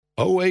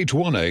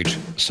0818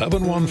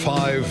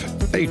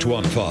 715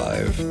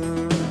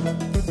 815.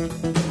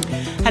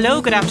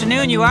 Hello, good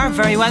afternoon. You are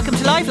very welcome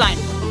to Liveline.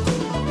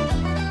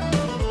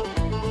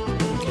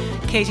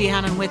 Katie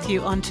Hannon with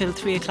you until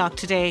 3 o'clock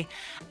today.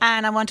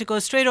 And I want to go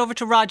straight over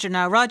to Roger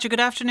now. Roger, good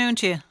afternoon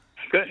to you.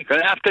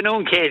 Good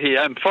afternoon, Katie.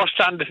 I'm first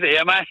on today,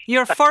 am I?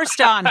 You're first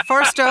on,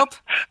 first out,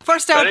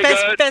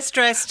 best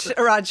dressed,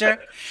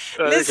 Roger.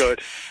 Very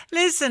good.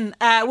 Listen,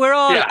 we're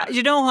all,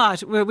 you know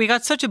what, we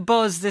got such a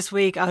buzz this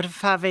week out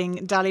of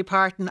having Dolly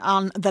Parton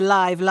on the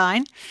live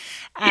line.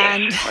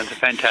 And yes, it was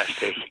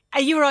fantastic.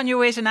 You were on your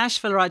way to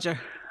Nashville, Roger.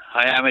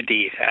 I am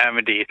indeed.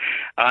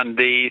 On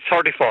the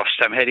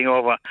 31st, I'm heading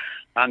over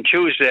on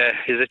Tuesday.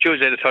 Is it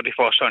Tuesday the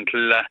 31st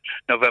until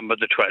November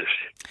the 12th?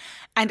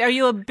 And are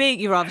you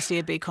you're obviously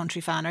a big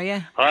country fan, are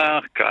you? Oh,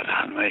 God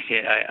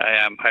almighty,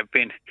 I am.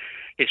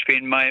 It's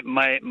been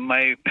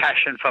my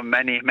passion for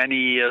many, many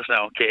years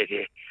now,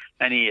 Katie.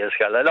 Many years,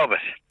 girl. I love it,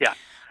 yeah.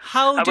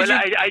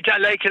 I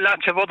like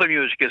lots of other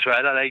music as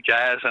well. I like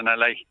jazz and I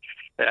like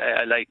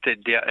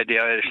the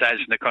Irish styles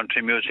and the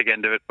country music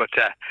end of it, but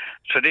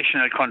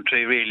traditional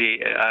country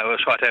really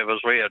was what I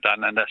was reared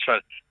on, and that's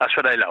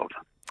what I love.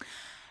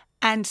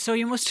 And so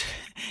you must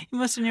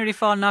have nearly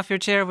fallen off your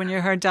chair when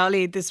you heard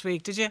Dolly this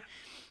week, did you?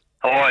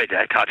 Oh, I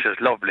thought it was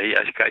lovely.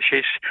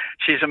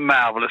 She's a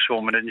marvellous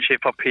woman, isn't she,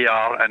 for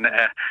PR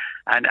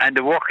and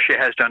the work she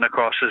has done, of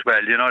course, as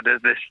well. You know,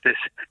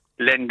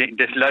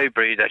 this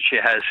library that she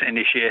has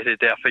initiated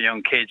there for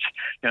young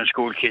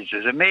school kids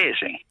is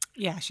amazing.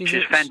 Yeah,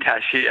 she's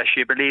fantastic.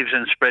 She believes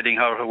in spreading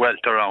her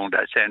wealth around,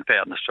 I'd say, in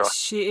fairness to her.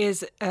 She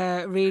is,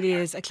 really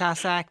is a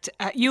class act.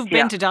 You've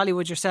been to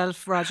Dollywood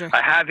yourself, Roger?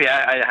 I have,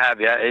 yeah.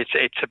 It's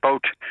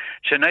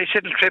a nice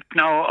little trip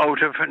now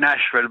out of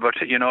Nashville, but,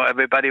 you know,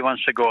 everybody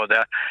wants to go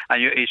there.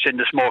 And it's in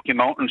the Smoky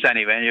Mountains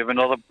anyway, and you have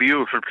another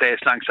beautiful place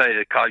alongside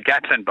it called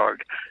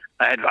Gatlinburg.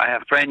 I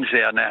have friends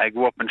there, and I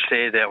go up and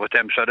stay there with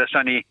them, so that's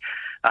only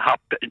a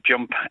hop,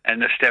 jump,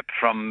 and a step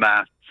from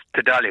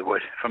to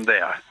Dollywood from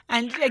there.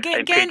 And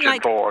again,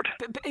 like,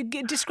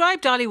 describe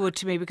Dollywood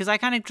to me, because I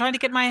kind of trying to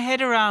get my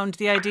head around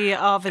the idea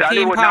of a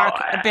theme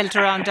park built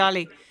around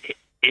Dolly.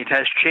 It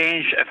has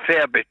changed a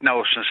fair bit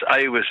now since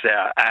I was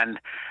there,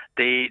 and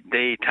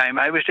the time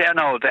I was there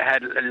now, they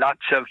had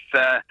lots of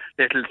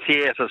little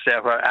theatres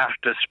there where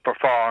artists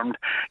performed.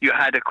 You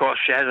had, of course,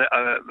 she had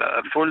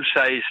a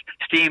full-size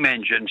steam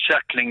engine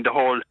circling the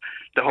whole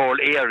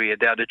area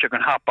there that you can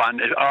hop on.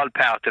 It's all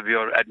part of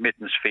your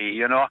admittance fee,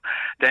 you know.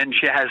 Then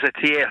she has a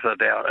theatre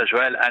there as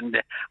well,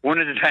 and one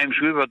of the times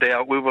we were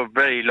there, we were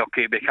very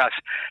lucky because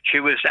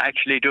she was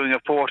actually doing a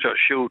photo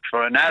shoot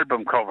for an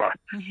album cover.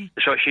 Mm-hmm.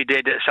 So she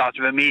did a sort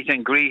of a meet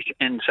and greet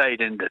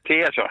inside in the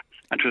theatre,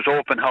 and it was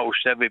open house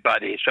to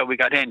everybody. So we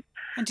got in.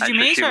 And did you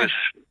meet her?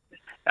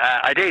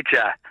 I did,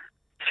 yeah.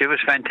 She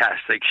was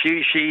fantastic.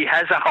 She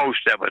has a house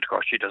there, but of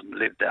course she doesn't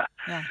live there.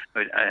 Yeah.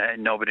 But,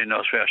 nobody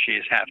knows where she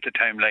is half the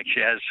time. Like, she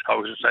has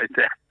houses out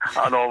there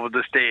all over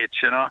the States,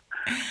 you know.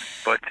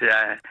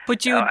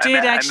 But you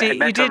did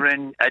actually. I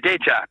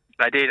did, yeah.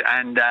 I did,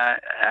 and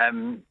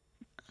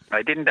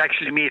I didn't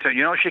actually meet her.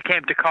 You know, she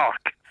came to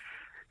Cork,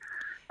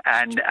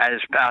 and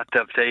as part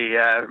of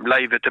the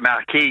Live at the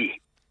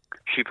Marquee,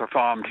 she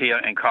performed here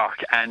in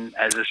Cork, and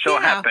as it so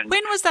happened.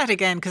 When was that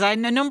again? Because a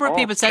number of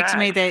people said to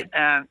me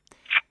that.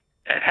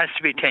 It has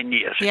to be 10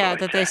 years ago. Yeah,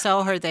 that they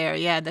saw her there.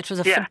 Yeah, that was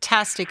a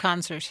fantastic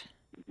concert.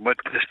 But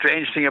the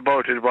strange thing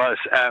about it was,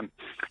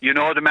 you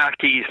know, the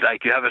marquees,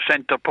 like, you have a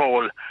centre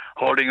pole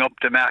holding up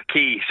the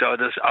marquee, so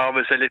there's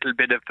always a little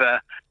bit of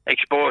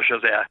exposure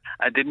there.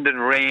 And didn't it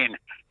rain?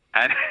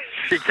 And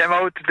she came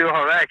out to do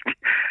her act,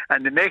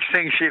 and the next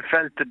thing she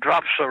felt the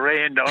drops of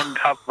rain on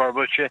top of her,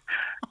 but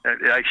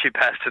she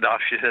passed it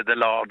off. She said the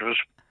Lord was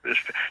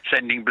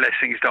sending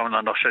blessings down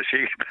on us, so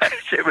she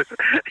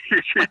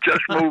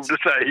just moved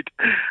aside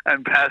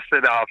and passed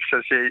it off.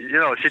 So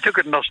she took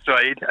it in her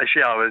stride, as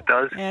she always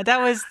does. Yeah, that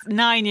was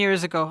 9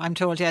 years ago, I'm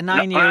told. Yeah,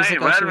 9 years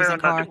ago. Well, she was in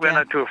Cork. We're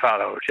not too far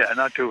out. Yeah,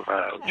 not too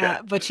far out.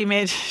 Yeah. But she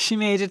made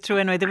it through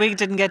anyway. The wig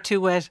didn't get too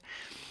wet.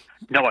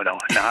 No,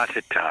 not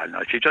at all.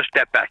 No, she just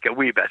stepped back a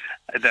wee bit.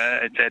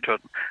 There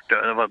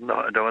wasn't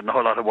a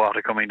whole lot of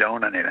water coming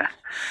down anyway.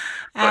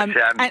 And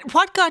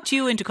what got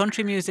you into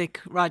country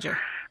music, Roger?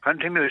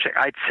 Country music,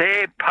 I'd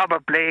say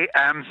probably.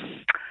 I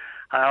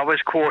always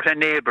quote a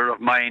neighbour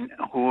of mine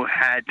who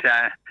had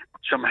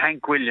some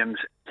Hank Williams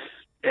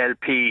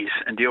LPs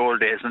in the old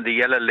days, and the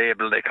yellow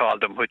label they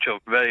called them, which are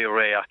very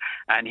rare.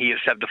 And he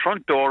used to have the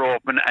front door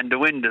open and the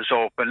windows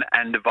open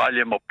and the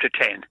volume up to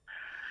 10.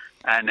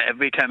 And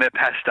every time I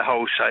passed the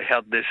house, I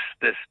heard the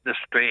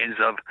strains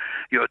of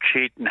Your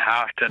Cheating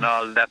Heart and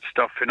all that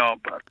stuff, you know,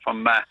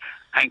 from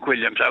Hank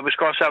Williams. I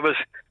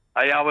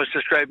always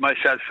described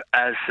myself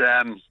as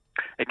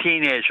a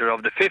teenager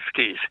of the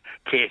 50s,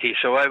 Katie.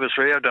 So I was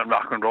reared on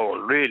rock and roll,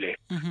 really.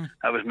 Mm-hmm.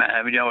 I was,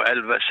 you know,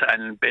 Elvis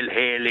and Bill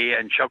Haley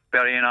and Chuck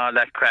Berry and all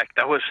that crack.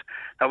 That was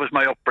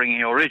my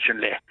upbringing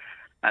originally.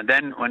 And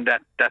then when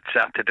that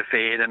started to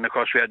fade, and of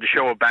course we had the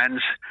show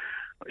bands,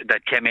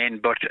 that came in.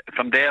 But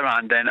from there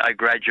on, then I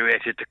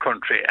graduated to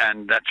country,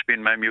 and that's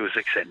been my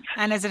music since.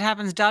 And as it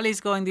happens,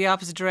 Dolly's going the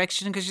opposite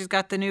direction because she's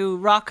got the new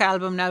rock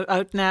album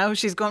out now.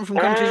 She's going from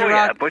country to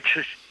rock. Yeah, but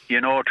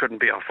it wouldn't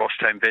be her first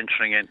time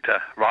venturing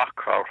into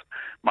rock or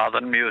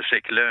modern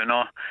music.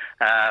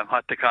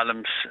 What they call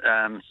them.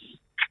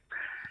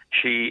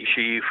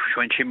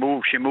 When she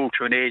moved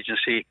to an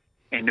agency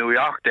in New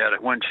York there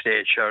at one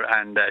stage,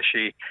 and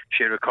she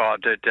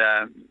recorded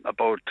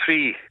about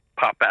 3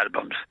 pop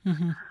albums.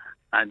 Mm-hmm.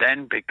 And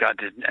then, because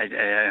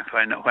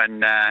when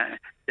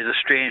the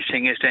strange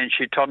thing is, then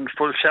she turned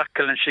full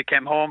circle and she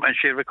came home and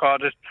she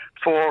recorded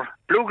 4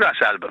 bluegrass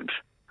albums,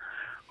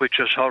 which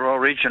was her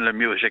original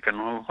music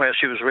and where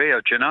she was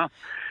reared, Yeah.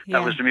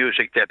 That was the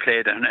music they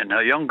played in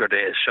her younger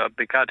days. So,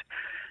 because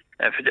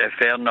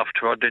fair enough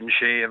to her, didn't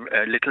she?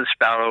 Little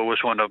Sparrow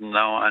was one of them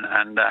now,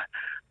 and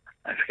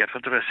I forget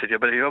what the rest of it,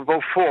 but you have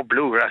about 4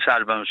 bluegrass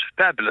albums.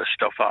 Fabulous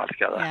stuff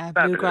altogether. Yeah,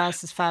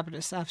 bluegrass is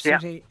fabulous.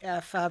 Absolutely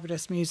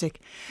fabulous music.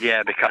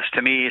 Yeah, because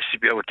to me it's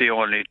about the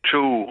only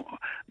true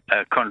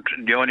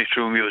country, the only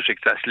true music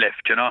that's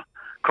left,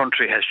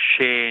 Country has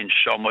changed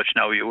so much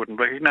now you wouldn't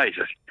recognise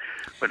it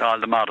with all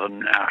the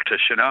modern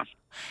artists,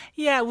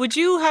 Yeah, would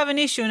you have an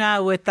issue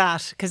now with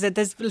that? Because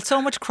there's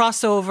so much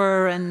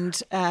crossover and,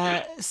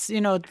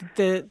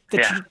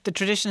 the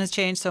tradition has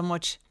changed so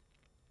much.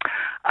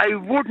 I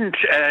wouldn't,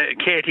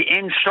 Katie,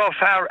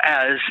 insofar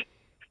as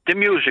the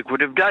music would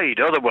have died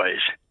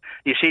otherwise.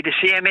 You see, the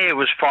CMA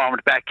was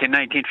formed back in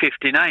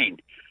 1959,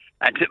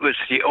 and it was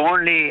the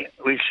only,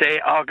 we'll say,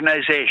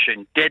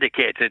 organisation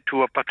dedicated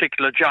to a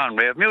particular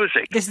genre of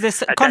music. This is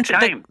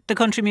the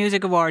Country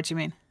Music Awards, you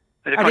mean?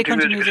 The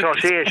Country Music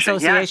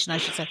Association, I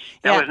should say.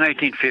 That was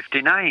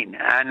 1959,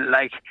 and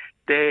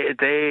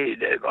they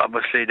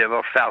obviously they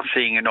were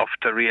foreseeing enough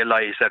to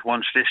realise that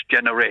once this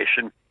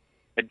generation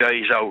it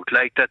dies out,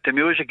 that the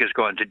music is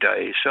going to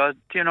die. So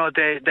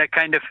they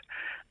kind of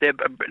they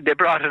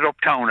brought it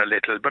uptown a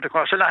little, but of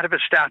course a lot of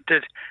it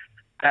started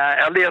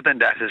earlier than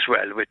that as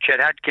well, with Chet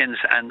Atkins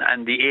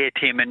and the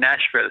A-Team in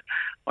Nashville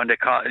when they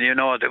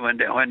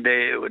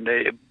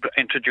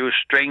introduced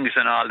strings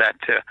and all that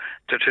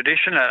to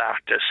traditional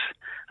artists.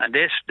 And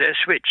they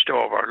switched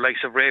over,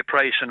 like of Ray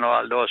Price and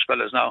all those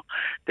fellas. Now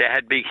they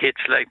had big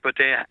hits, but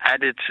they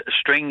added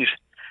strings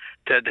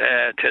to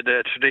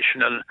the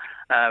traditional,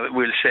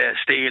 we'll say,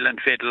 steel and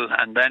fiddle,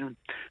 and then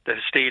the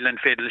steel and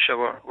fiddle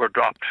were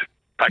dropped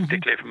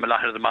practically from a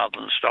lot of the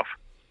modern stuff.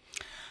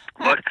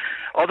 But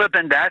other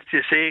than that,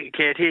 you see,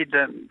 Katie,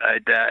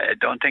 I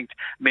don't think.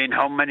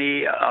 How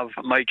many of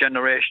my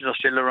generation are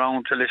still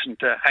around to listen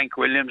to Hank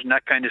Williams and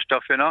that kind of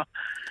stuff,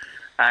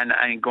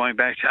 And going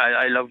back,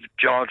 I love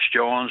George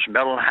Jones,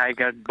 Merle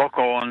Haggard, Buck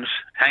Owens,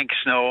 Hank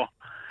Snow,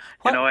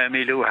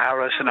 Emmylou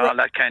Harris and all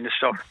that kind of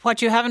stuff.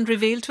 What you haven't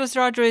revealed to us,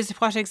 Roger, is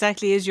what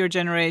exactly is your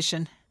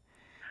generation?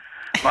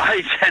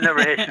 My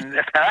generation?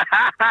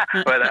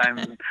 Well,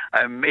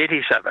 I'm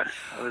 87,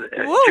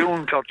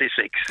 June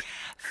 36.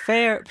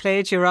 Fair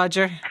play to you,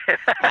 Roger,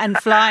 and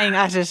flying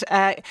at it.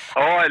 I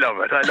love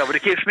it.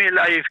 It keeps me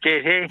alive,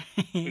 Katie.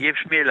 It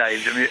keeps me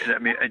alive,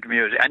 the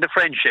music and the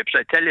friendships.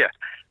 I tell you.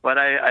 What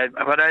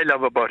I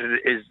love about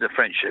it is the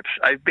friendships.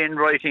 I've been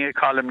writing a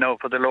column now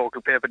for the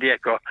local paper, The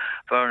Echo,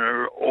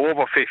 for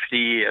over 50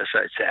 years,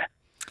 I'd say.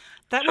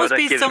 That must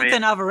be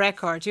something of a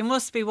record. You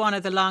must be one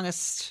of the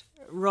longest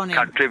running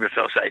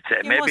contributors, I'd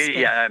say.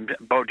 Maybe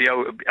about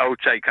the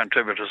outside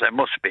contributors, I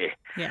must be.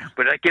 Yeah.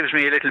 But that gives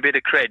me a little bit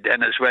of cred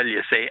then as well,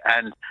 you see,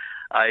 and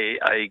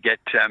I get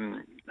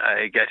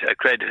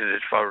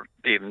accredited for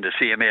even the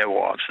CMA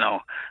Awards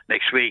now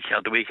next week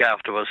or the week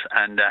afterwards,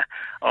 and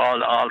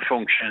all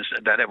functions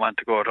that I want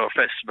to go to, or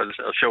festivals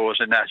or shows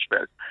in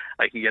Nashville,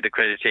 I can get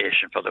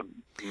accreditation for them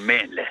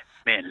mainly.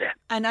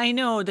 And I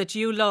know that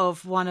you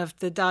love one of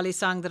the Dolly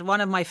songs, that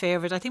one of my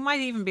favourite, I think might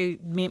even be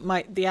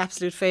the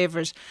absolute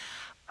favourite.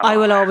 I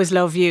Will Always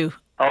Love You.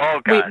 Oh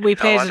God! We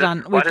played it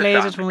on. We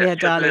played it when we had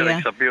Dolly. The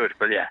lyrics are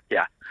beautiful.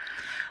 Yeah.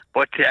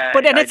 But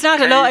it's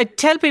not a love. I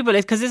tell people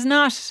it because it's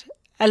not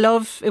a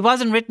love. It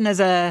wasn't written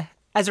as a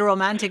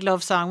romantic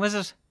love song, was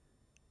it?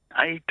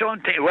 I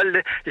don't think. Well,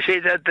 you see,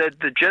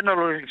 the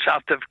general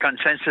sort of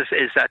consensus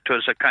is that it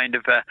was a kind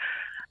of a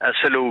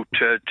salute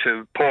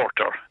to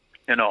Porter,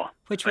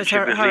 which was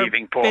her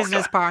leaving Porter,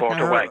 business partner,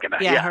 Porter Wagoner.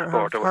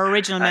 Her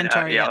original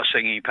mentor. Her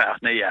singing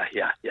partner.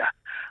 Yeah.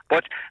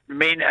 But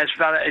as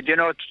far as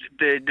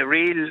the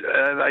real,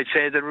 I'd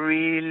say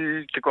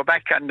to go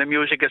back on the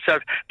music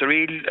itself, the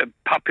real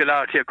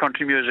popularity of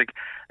country music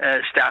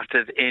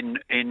started in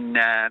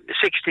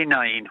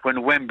 '69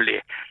 when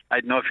Wembley.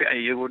 I don't know if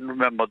you wouldn't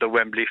remember the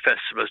Wembley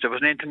festivals. There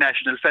was an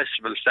international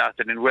festival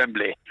started in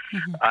Wembley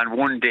on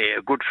one day,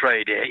 a Good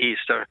Friday,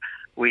 Easter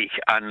week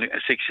on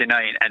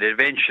 '69, and it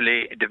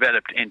eventually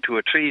developed into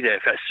a 3-day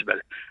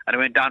festival, and it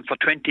went on for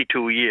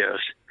 22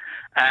 years,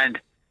 and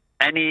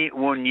any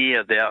one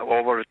year there,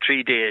 over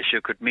 3 days, you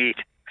could meet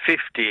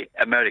 50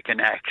 American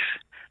acts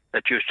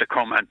that used to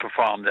come and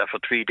perform there for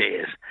 3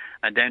 days.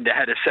 And then they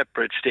had a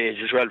separate stage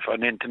as well for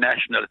an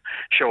international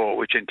show,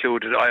 which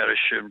included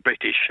Irish and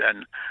British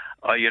and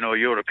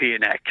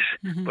European acts,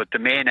 but the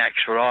main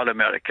acts were all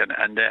American,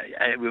 and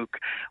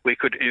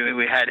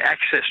we had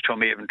access to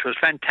them even. It was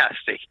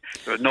fantastic.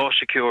 There was no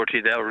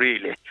security there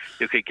really.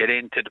 You could get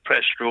into the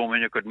press room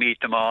and you could meet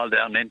them all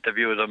there and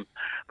interview them,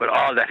 but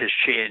all that has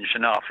changed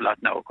an awful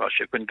lot now, because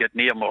you couldn't get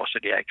near most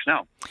of the acts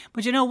now.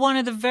 But one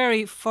of the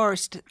very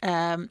first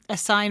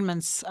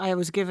assignments I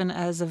was given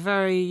as a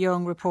very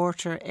young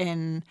reporter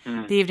in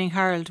the Evening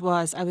Herald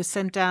was I was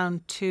sent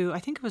down to, I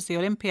think it was the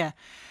Olympia,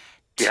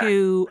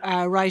 to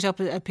write up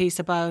a piece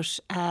about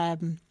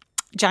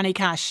Johnny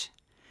Cash.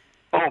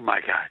 Oh my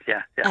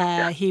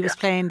God! He was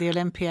playing the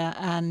Olympia,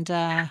 and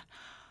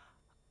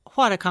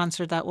what a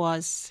concert that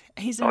was!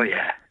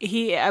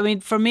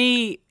 For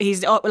me,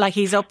 he's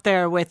up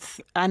there with,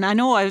 and I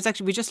know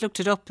we just looked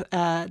it up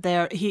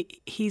there.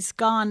 He's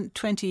gone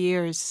 20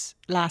 years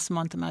last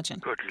month. Imagine.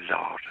 Good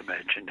Lord,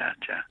 imagine that!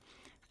 Yeah.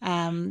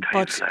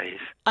 But flies.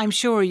 I'm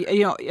sure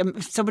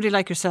somebody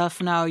like yourself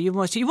now.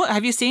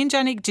 Have you seen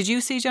Johnny? Did you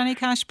see Johnny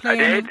Cash play? I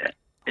did.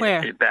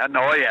 Where?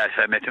 No, yes,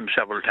 I met him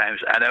several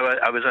times, and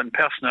I was on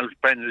personal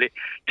friendly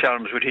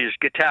terms with his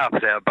guitar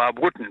player, Bob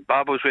Wooten.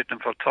 Bob was with him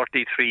for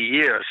 33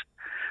 years.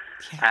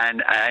 Yeah.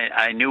 And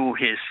I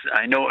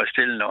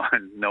still know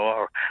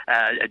her,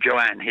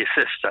 Joanne, his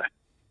sister.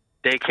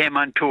 They came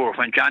on tour.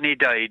 When Johnny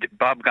died,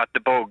 Bob got the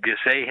bug, you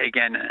see,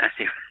 again,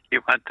 he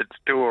wanted to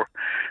tour.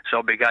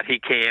 So he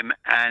came,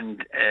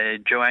 and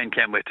Joanne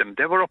came with him.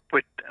 They were up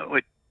with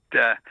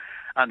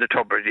on the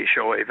Tubridy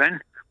show even.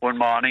 One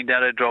morning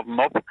there I drove them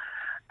up,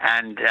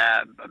 and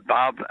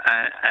Bob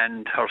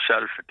and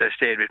herself, they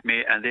stayed with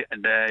me, and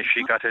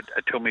she got a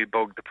tummy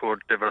bug, the poor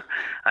devil,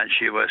 and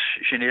she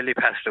nearly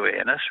passed away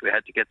in us. We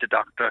had to get the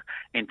doctor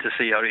in to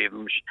see her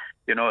even.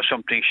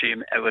 Something she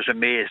was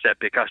amazed at,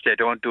 because they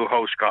don't do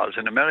house calls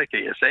in America,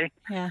 you see.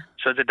 Yeah.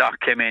 So the doc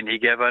came in, he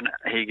gave an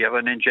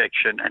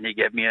injection, and he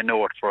gave me a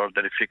note for her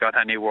that if she got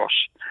any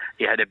worse,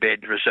 he had a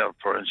bed reserved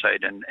for her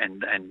inside in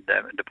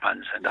the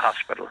pants in the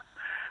hospital.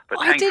 But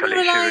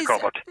thankfully she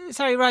recovered.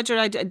 Sorry, Roger,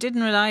 I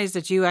didn't realise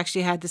that you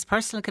actually had this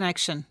personal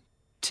connection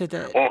to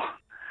the... Oh,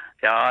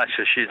 yeah,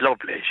 so she's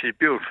lovely. She's a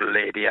beautiful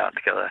lady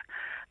altogether.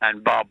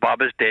 And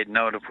Bob is dead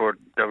now, the poor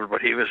devil,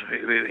 but he was...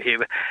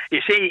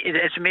 You see,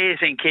 it's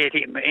amazing,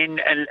 Katie, in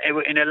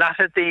a lot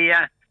of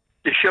the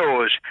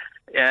shows...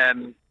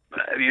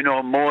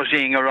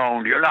 moseying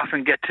around, you'll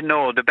often get to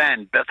know the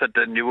band better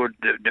than you would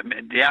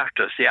the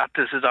artist. The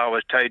artist is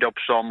always tied up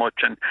so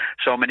much, and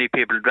so many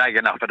people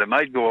dragging off of them.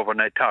 I'd go over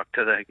and I'd talk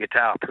to the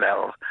guitar player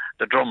or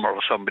the drummer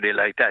or somebody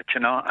like that,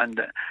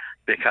 and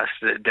because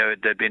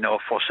there'd be no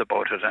fuss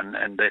about it,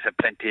 and they'd have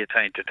plenty of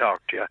time to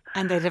talk to you.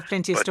 And they'd have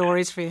plenty of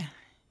stories for you.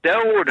 They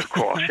would, of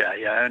course,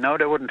 yeah. No,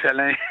 they wouldn't tell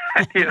any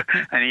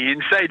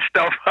inside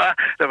stuff.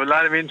 There was a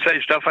lot of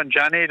inside stuff on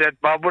Johnny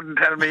that Bob wouldn't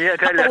tell me. I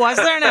tell you. Was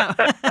there now?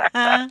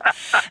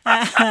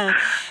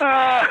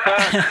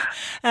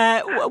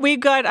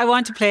 I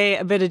want to play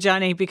a bit of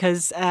Johnny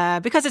because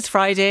it's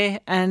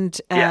Friday,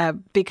 and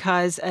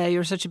because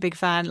you're such a big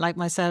fan, like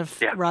myself,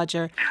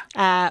 Roger.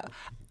 I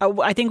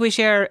think we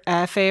share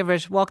a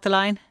favourite, Walk the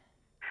Line.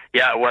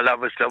 Yeah, well, that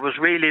was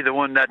really the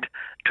one that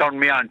turned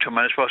me on to him.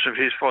 It was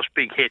his first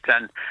big hit,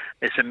 and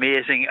it's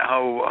amazing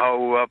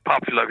how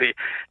popular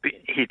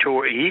he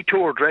toured. He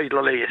toured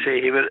regularly. You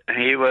see,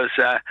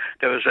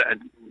 there was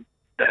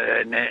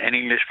an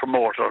English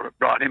promoter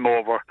brought him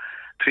over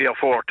 3 or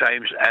 4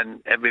 times,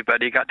 and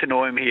everybody got to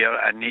know him here.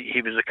 And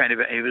he was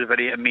a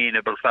very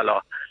amenable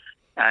fellow.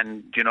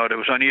 And there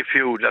was only a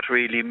few that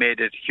really made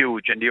it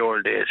huge in the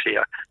old days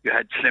here. You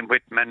had Slim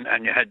Whitman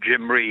and you had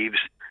Jim Reeves.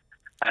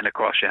 And of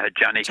course, you had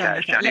Johnny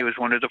Cash. Johnny was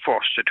one of the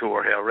first to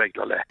tour here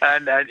regularly.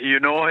 And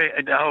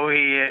how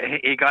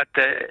he got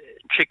the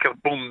chicka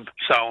boom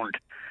sound.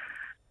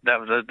 That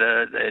was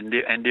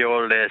in the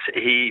old days.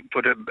 He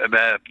put a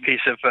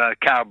piece of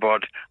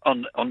cardboard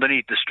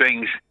underneath the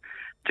strings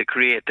to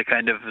create the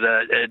kind of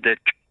the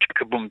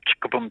chicka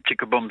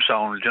boom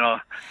sound.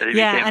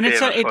 And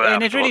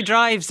it really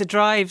drives. It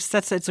drives.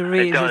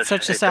 It's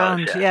such a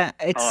sound. Does, yeah.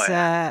 It's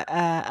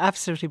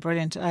absolutely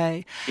brilliant.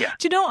 Do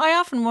you know? I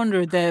often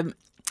wonder the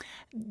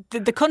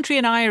country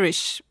and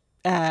Irish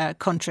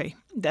country,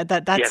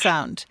 that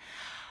sound.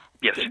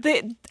 Yes.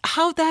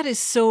 How that is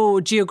so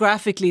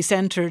geographically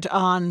centred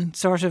on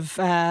sort of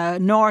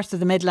north of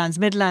the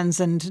Midlands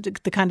and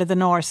the kind of the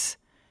north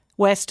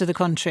west of the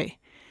country,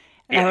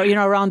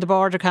 around the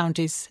border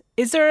counties.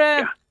 Is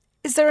there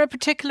a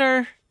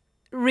particular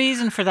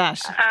reason for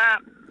that?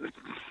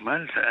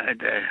 Well,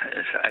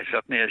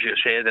 certainly, as you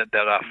say, that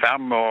there are far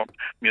more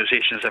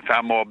musicians and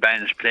far more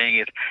bands playing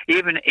it.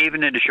 Even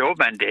in the show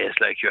band days,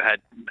 like you had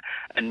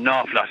an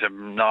awful lot of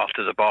north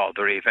of the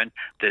border, even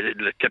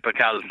the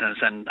typical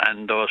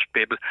and those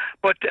people.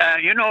 But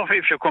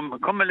if you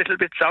come a little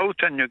bit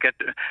south, and you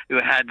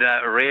had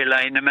Ray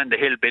Lynham and the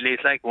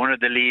Hillbillies, like one of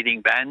the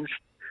leading bands.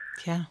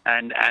 Yeah,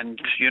 and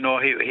he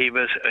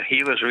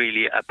was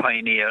really a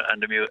pioneer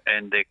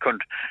in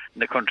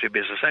the country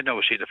business. I know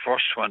was he the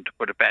first one to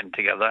put a band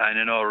together, and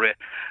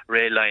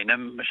Ray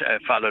Lynham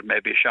followed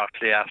maybe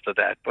shortly after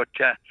that. But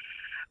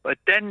But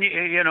then,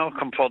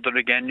 come further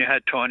again, you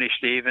had Tony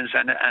Stevens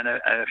and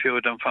a few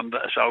of them from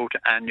the south,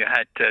 and you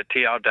had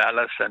T.R.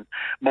 Dallas and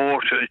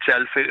Moore to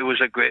itself. It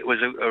was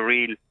a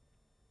real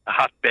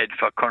hotbed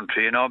for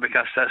country,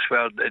 because that's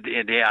where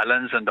the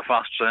Allens and the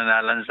Foster and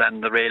Allens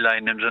and the Ray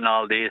Lynhams and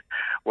all these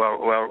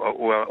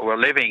were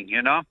living,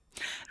 and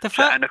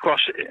of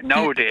course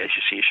nowadays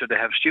you see, they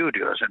have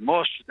studios, and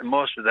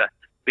most of the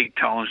big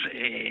towns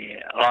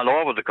all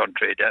over the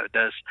country.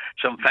 There's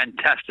some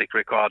fantastic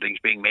recordings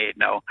being made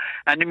now,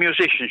 and the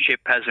musicianship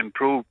has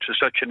improved to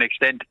such an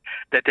extent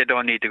that they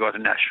don't need to go to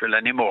Nashville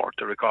anymore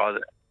to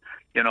record.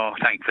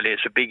 Thankfully,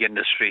 it's a big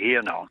industry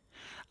here now.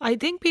 I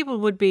think people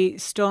would be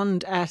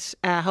stunned at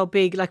how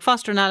big, like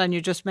Foster and Allen,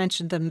 you just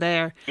mentioned them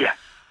there. Yeah.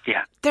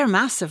 They're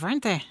massive,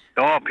 aren't they?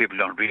 Oh, people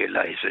don't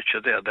realise it. So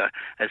they're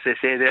as they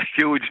say, they're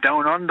huge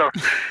down under.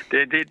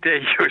 they used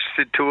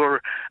to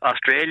tour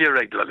Australia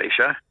regularly,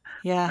 sure.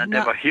 Yeah, and they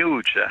were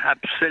huge,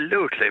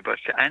 absolutely. But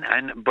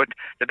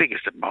the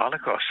biggest of them all,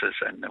 of course,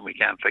 and we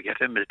can't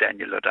forget him, is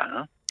Daniel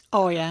O'Donnell.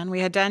 Oh yeah, and we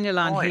had Daniel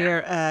on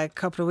here a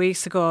couple of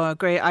weeks ago.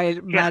 Great,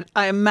 I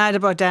am mad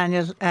about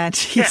Daniel, and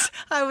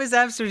I was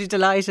absolutely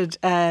delighted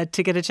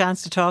to get a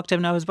chance to talk to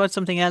him. Now it was about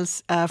something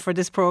else for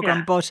this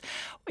programme, but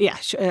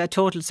a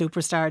total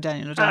superstar,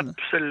 Daniel O'Donnell.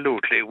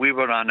 Absolutely, we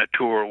were on a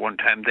tour one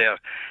time there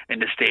in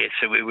the States,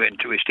 and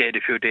we stayed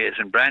a few days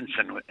in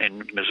Branson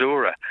in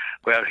Missouri,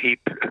 where he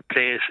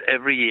plays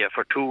every year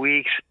for 2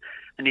 weeks.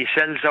 And he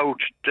sells out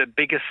the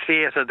biggest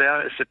theatre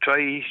there. It's a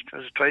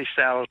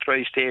TriStar or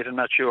Tri-State, I'm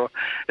not sure.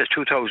 It's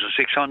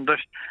 2,600.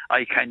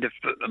 I kind of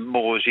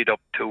moseyed up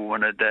to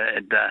one of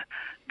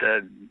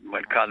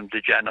we'll call them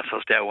the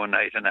janitors there one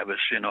night, and I was,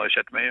 he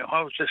said to me,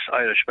 "How's this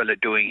Irish fella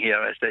doing here?"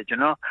 I said,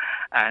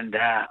 and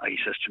he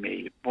says to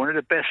me, "One of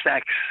the best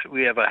acts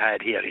we ever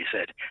had here," he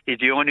said. "He's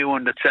the only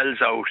one that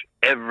sells out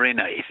every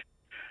night."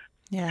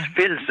 Yeah.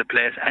 Fills the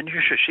place, and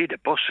you should see the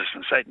buses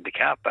inside in the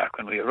car park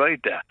when we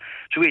arrived there.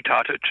 So we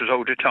thought it was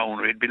out of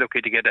town. We'd be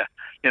lucky to get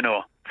 500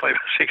 or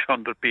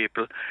 600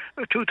 people.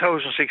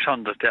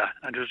 2,600 there,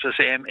 and it was the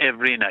same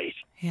every night.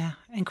 Yeah,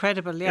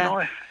 incredible.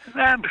 Yeah,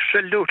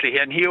 absolutely.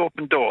 And he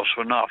opened doors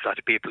for an awful lot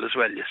of people as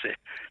well. You see,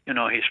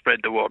 he spread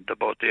the word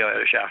about the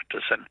Irish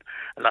artists, and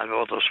a lot of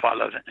others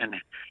followed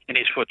in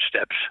his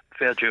footsteps.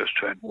 Fair dues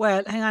to him.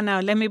 Well, hang on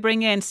now. Let me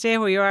bring in. Stay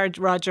where you are,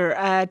 Roger.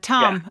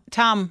 Tom. Yeah.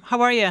 Tom, how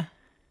are you?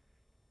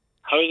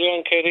 How are you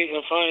doing, Katie?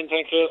 I'm fine,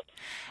 thank you.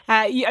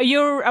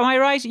 Am I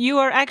right? You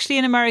are actually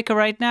in America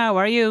right now,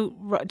 are you,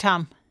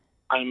 Tom?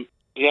 I'm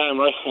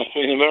right. I'm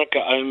in America.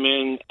 I'm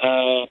in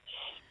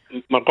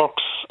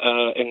McGurk's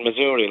in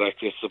Missouri. Like,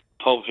 it's a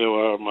pub here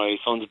where my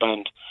son's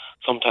band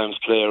sometimes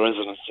play a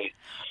residency.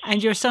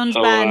 And your son's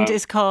band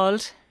is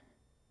called?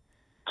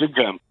 Jig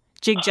Jam.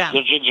 Jig Jam.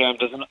 The Jig Jam,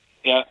 doesn't it?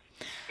 Yeah.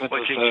 Jig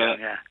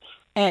Jam,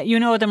 yeah. You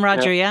know them,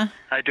 Roger, yeah?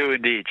 I do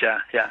indeed,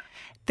 yeah.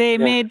 They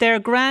made their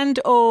Grand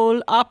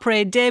Ole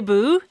Opry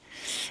debut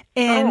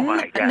in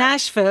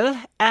Nashville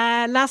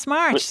last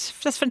March.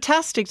 That's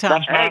fantastic,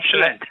 Tom.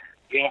 Excellent.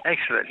 Yeah.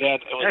 Excellent. Yeah,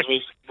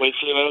 we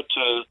flew out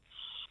to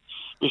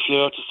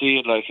see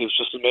it. Like, it was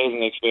just an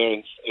amazing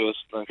experience. It was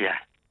like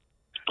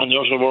an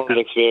outer world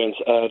experience.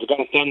 They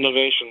got a standing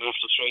ovation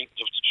after three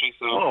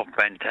songs. Oh,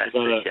 fantastic!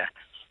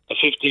 A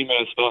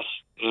 15-minute spot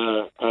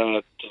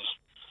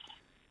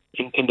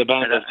in the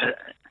band.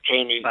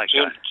 Jamie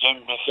Massot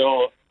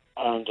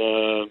and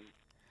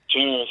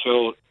Jamie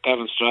Massot,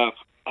 Gavin Strapp,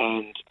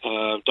 and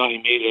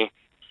Dahi Melia,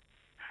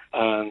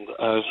 and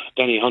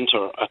Denny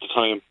Hunter at the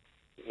time.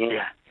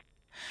 Yeah.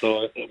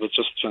 So it was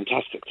just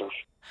fantastic.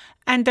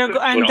 And they're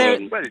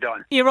well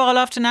done. You're all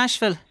off to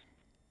Nashville.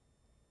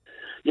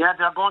 Yeah,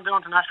 they're going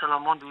down to Nashville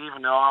on Monday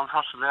evening. Now,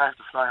 unfortunately, I have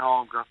to fly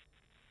home because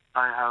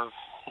I have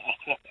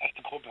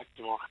to go back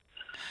to work.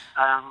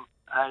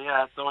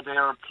 So they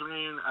are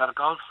playing at a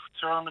golf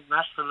tournament in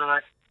Nashville.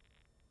 Like,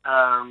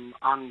 on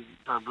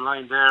the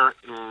line there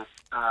is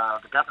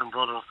the Gatlin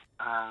brothers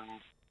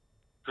and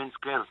Vince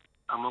Gill,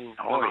 among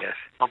others.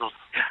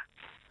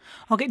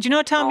 Okay, do you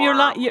know, Tom?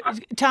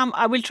 Tom,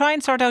 I will try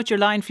and sort out your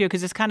line for you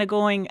because it's kind of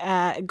going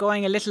a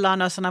little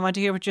on us, and I want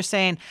to hear what you're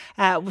saying.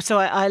 So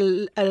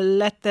I'll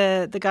let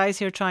the guys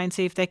here try and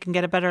see if they can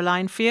get a better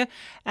line for you.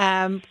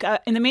 In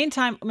the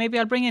meantime, maybe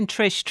I'll bring in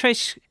Trish.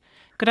 Trish,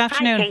 good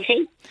afternoon. Hi,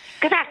 Katie.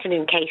 Good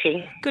afternoon,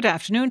 Katie. Good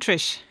afternoon,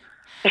 Trish.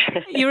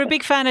 You're a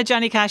big fan of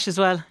Johnny Cash as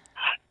well.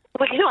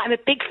 Well, I'm a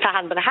big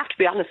fan, but I have to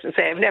be honest and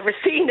say I've never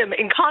seen him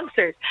in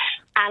concert.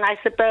 And I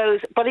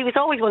suppose, but he was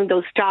always one of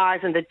those stars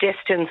in the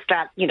distance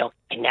that,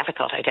 I never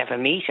thought I'd ever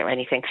meet or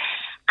anything.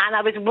 And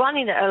I was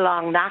running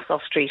along Nassau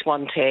Street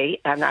one day,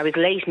 and I was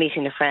late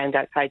meeting a friend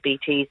outside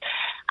BT's.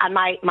 And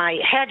my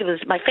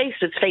face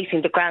was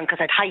facing the ground because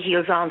I had high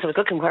heels on, so I was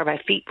looking where my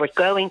feet were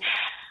going.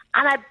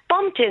 And I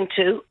bumped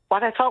into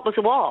what I thought was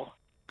a wall.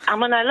 And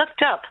when I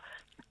looked up,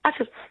 I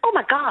said, "Oh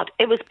my God,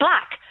 it was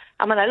black."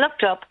 And when I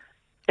looked up,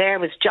 there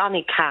was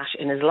Johnny Cash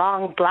in his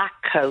long black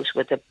coat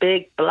with a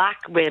big black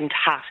rimmed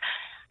hat.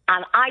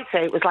 And I'd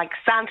say it was like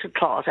Santa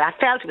Claus. I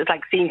felt it was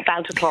like seeing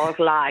Santa Claus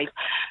live.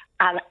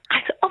 And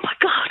I said, "Oh my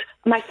God,"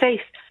 my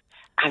face.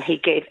 and he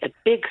gave a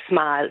big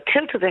smile,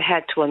 tilted the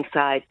head to one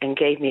side, and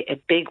gave me a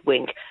big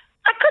wink.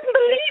 I couldn't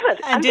believe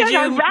it. And then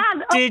I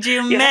ran up. Did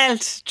you melt,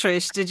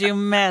 Trish? Did you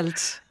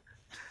melt?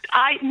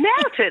 I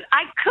melted.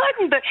 I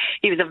couldn't. But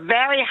he was a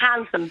very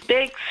handsome,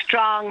 big,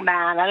 strong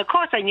man, and of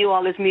course I knew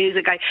all his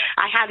music. I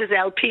had his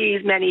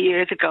LPs many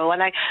years ago,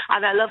 and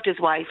I loved his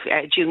wife,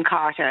 June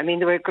Carter. I mean,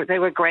 they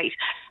were great.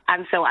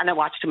 And I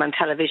watched him on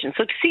television.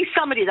 So to see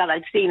somebody that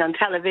I'd seen on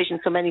television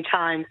so many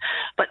times,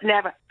 but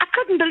never, I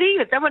couldn't believe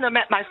it. Then when I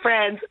met my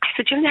friends, I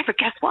said, "You'll never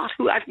guess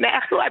who I've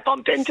met, who I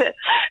bumped into."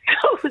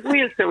 So it was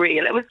real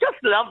surreal. It was just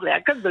lovely.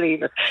 I couldn't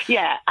believe it.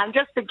 Yeah, and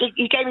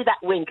he gave me that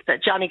wink,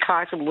 that Johnny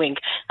Carson wink,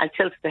 and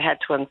tilted the head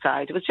to one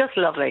side. It was just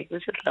lovely. It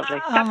was just lovely.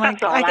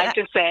 That's all I have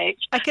to say.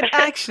 I can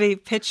actually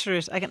picture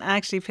it. I can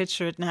actually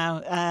picture it now.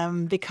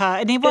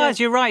 Because, and he was,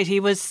 you're right, he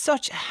was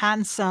such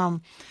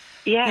handsome.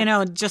 Yeah. You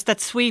know, just that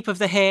sweep of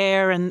the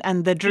hair and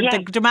the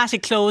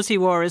dramatic clothes he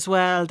wore as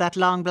well, that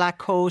long black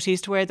coat. He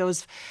used to wear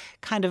those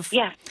kind of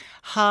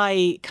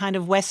high kind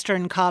of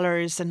Western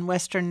collars and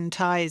Western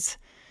ties.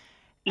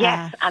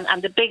 Yes,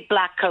 and the big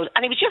black coat.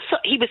 And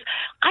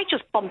I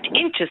just bumped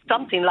into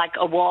something like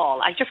a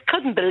wall. I just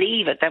couldn't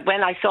believe it, that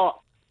when I saw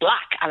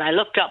black and I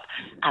looked up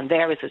and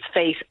there was his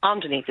face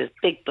underneath his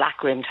big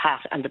black rimmed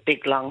hat and the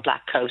big long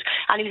black coat,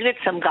 and he was with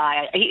some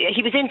guy.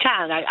 He was in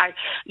town. I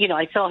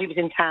saw he was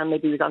in town.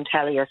 Maybe he was on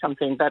telly or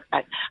something, but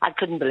I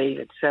couldn't believe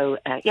it. So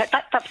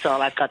that's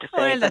all I've got to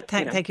say. Well,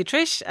 thank you,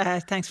 Trish.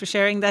 Thanks for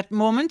sharing that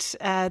moment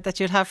that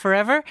you'll have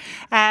forever.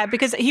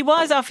 Because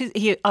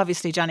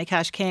obviously Johnny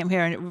Cash came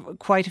here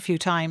quite a few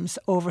times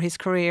over his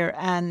career,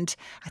 and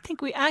I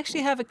think we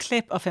actually have a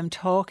clip of him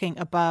talking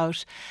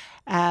about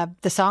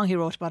the song he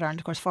wrote about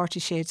Ireland, of course, 40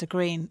 Shades of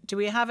Green. Do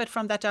we have it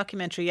from that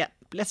documentary? Yeah,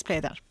 let's play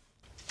that.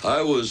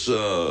 I was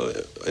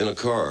in a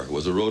car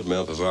with a road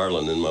map of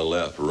Ireland in my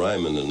lap,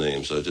 rhyming the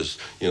names. I just,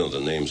 the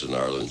names in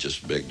Ireland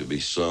just begged to be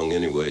sung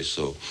anyway.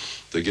 So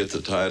to get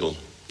the title,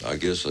 I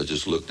guess I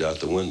just looked out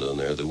the window and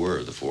there they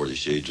were, the 40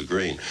 Shades of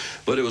Green.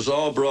 But it was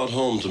all brought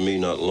home to me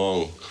not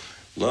long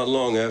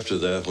after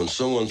that, when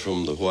someone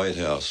from the White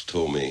House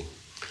told me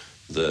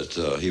that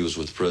he was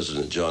with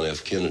President John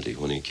F. Kennedy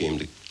when he came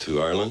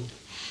to Ireland.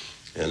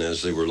 And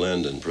as they were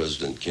landing,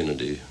 President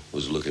Kennedy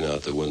was looking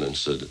out the window and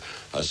said,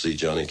 "I see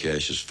Johnny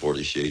Cash's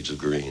 40 Shades of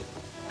Green."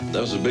 That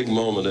was a big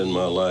moment in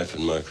my life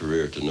and my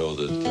career to know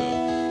that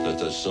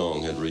that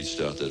song had reached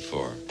out that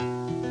far.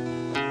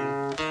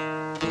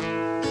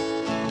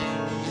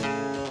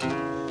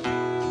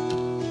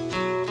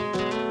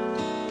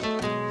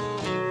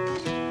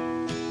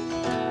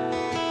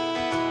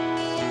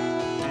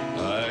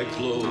 I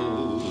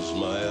close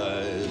my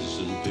eyes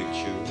and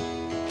picture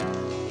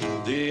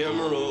the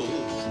emerald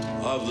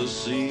of the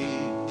sea,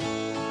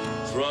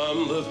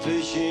 from the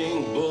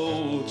fishing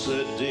boats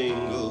at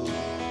Dingle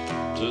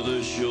to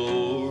the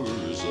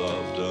shores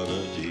of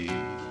Donaghadee.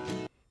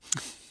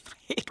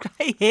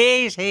 I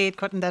hate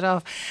cutting that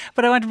off.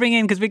 But I want to bring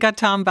in, because we got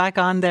Tom back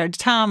on there.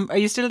 Tom, are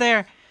you still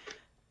there?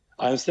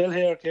 I'm still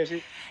here,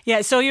 Katie.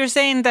 Yeah, so you're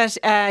saying that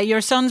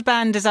your son's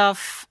band is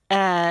off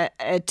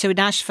to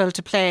Nashville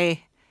to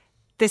play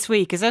this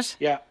week, is it?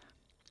 Yeah.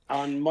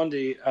 On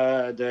Monday,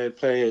 they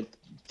play.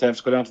 They have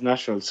to go down to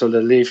Nashville, so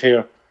they'll leave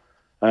here.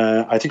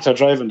 I think they're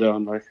driving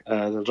down.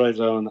 They'll drive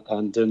down,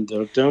 and then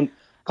they're doing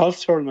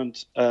golf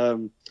tournament,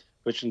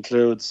 which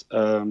includes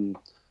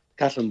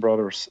Catlin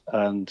Brothers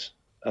and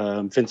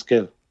Vince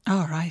Gill.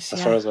 Oh, right.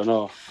 As far as I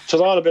know, so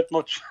it's all a bit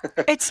much.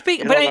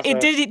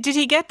 Did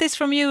he get this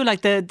from you,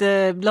 like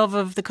the love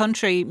of the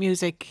country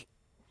music,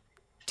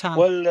 Tom?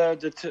 Well,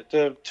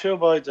 the two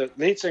boys, the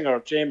lead singer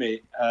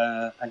Jamie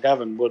and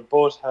Gavin, would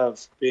both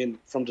have been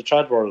from the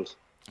trad world.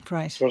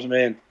 Right. You know what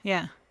I mean?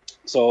 Yeah.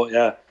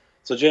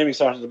 So Jamie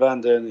started the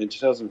band in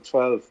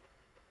 2012,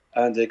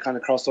 and they kind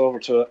of crossed over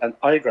to an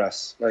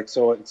iGrass.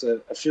 So it's a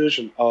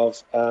fusion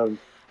of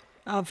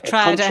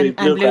trad and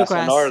bluegrass in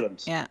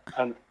Ireland. Yeah.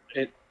 And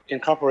it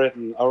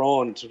incorporating our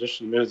own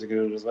traditional music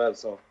in it as well.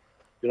 So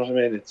you know what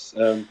I mean? It's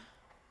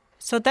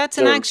so that's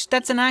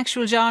an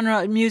actual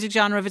genre, music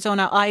genre of its own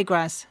now,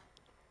 iGrass.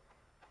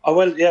 Oh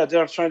well, yeah,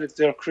 they're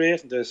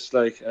creating this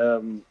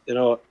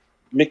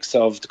mix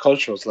of the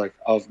cultures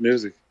of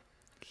music.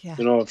 Yeah.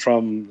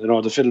 From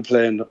the fiddle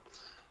playing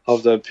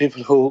of the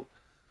people who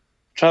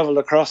travelled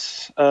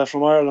across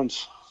from Ireland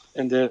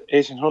in the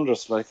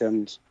 1800s,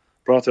 and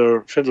brought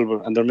their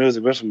fiddle and their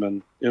music with them,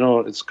 and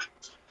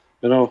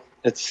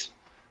it's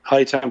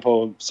high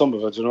tempo, some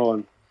of it,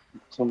 and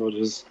some of it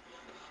is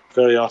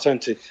very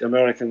authentic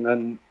American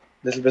and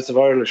little bits of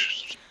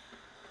Irish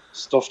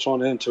stuff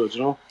thrown into it,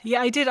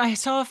 Yeah, I did. I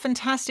saw a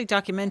fantastic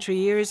documentary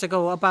years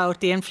ago about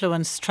the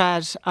influence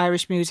trad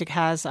Irish music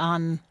has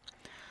on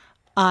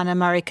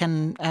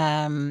American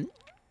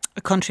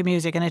country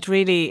music, and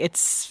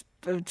it's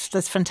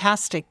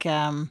fantastic.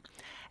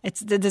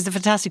 There's a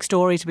fantastic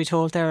story to be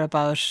told there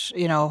about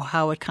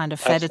how it kind of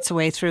fed its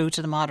way through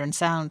to the modern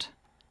sound.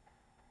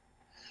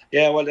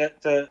 Yeah, well,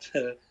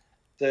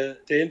 they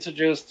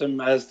introduced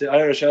him as the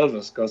Irish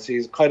Elvis because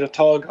he's quite a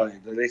tall guy,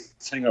 the lead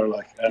singer,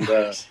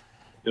 and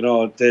you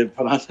know, they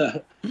put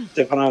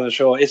on a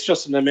show. It's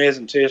just an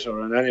amazing theatre,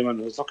 and anyone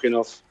who's lucky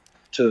enough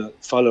to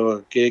follow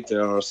a gig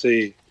there or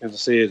see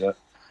it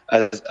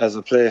as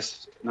a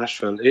place,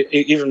 Nashville,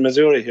 even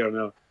Missouri here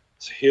now,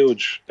 it's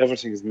huge.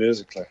 Everything is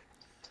music, like.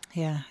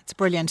 Yeah, it's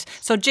brilliant.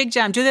 So Jig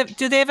Jam, do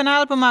they have an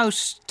album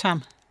out,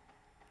 Tom?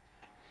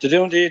 They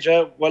do indeed,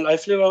 yeah. Well, I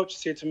flew out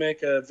to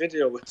make a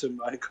video with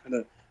them. I kind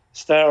of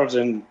starred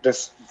in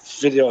this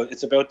video.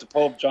 It's about the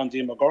pub, John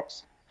D.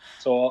 McGurk's.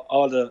 So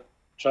all the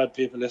trad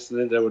people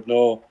listening, they would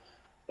know,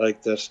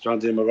 like, that John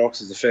D.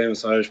 McGurk's is the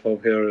famous Irish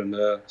pub here in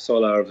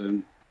Solard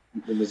in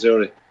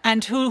Missouri.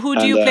 And who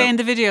do you play in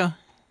the video?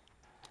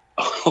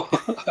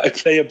 I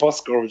play a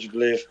busker, would you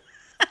believe?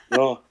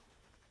 No.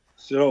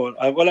 So,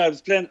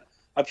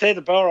 I played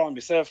the bar on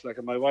myself, like,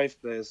 and my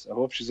wife plays. I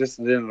hope she's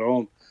listening in at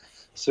home.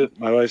 So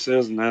my wife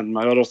Susan and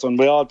my other son,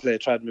 we all play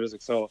trad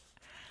music. So,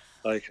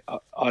 like,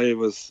 I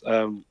was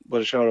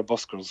with a shower of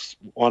buskers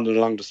wandering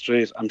along the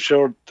street. I'm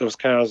sure there was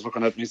cars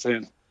looking at me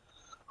saying,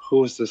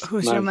 "Who is this?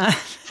 Who's your man?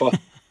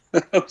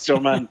 Who's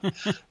your man?" You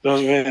know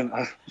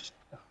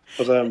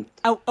what I mean?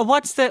 But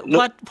what's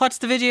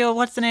the video?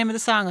 What's the name of the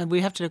song?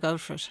 We have to look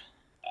out for it.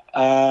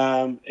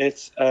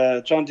 It's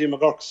John D.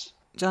 McGurk's.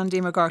 John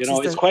D. McGurk's. You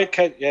know, it's quite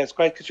catchy.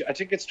 I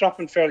think it's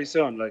dropping fairly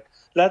soon. Like,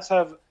 let's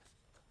have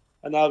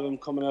an album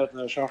coming out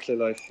now shortly.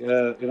 Like,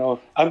 you know,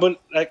 and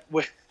like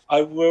we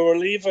were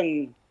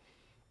leaving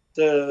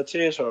the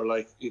theatre,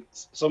 like,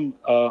 some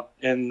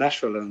in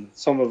Nashville, and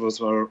some of us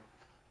were,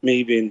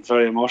 me being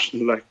very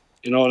emotional, like,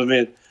 you know what I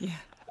mean? Yeah.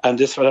 And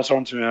this fella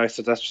turned to me, I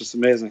said, "That's just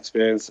an amazing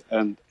experience."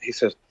 And he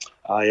said,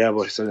 "Yeah,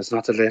 but," he said, "it's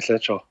not the Late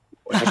Late Show.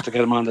 We have to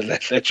get him on the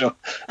Late Late Show."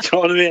 You know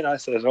what I mean? I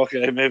said,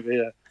 "Okay, maybe,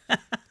 yeah."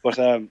 But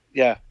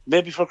yeah,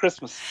 maybe for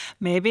Christmas.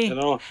 Maybe. You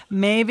know?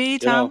 Maybe,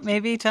 Tom. You know?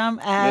 Maybe,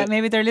 Tom.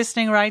 Maybe they're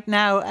listening right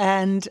now.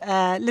 And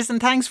listen,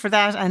 thanks for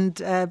that, and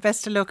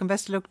best of luck, and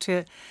best of luck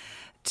to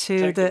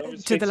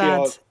the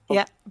lads.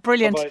 Yeah,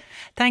 brilliant. Bye-bye.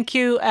 Thank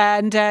you.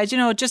 And you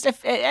know, just if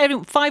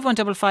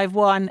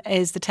 51551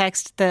 is the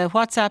text. The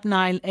WhatsApp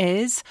line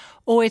is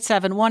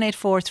 087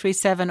 184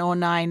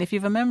 3709. If you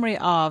have a memory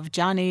of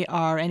Johnny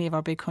or any of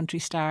our big country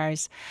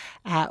stars,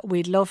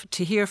 we'd love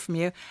to hear from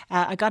you.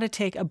 I got to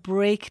take a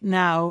break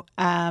now,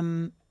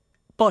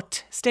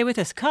 but stay with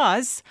us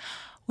because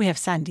we have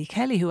Sandy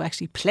Kelly, who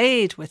actually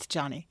played with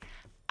Johnny,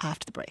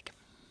 after the break.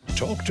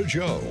 Talk to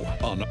Joe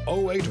on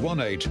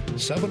 0818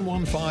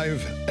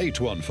 715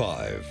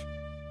 815.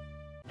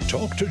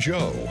 Talk to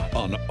Joe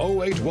on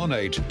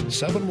 0818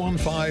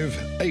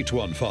 715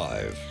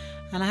 815.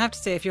 And I have to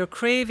say, if you're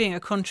craving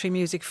a country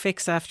music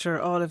fix after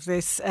all of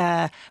this,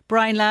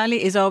 Brian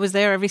Lally is always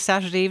there every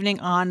Saturday evening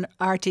on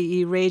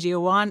RTE Radio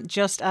 1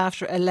 just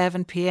after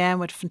 11 p.m.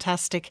 with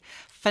fantastic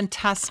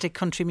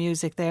country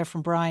music there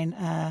from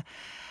Brian.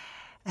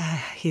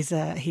 He's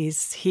an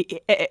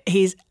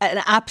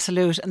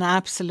absolute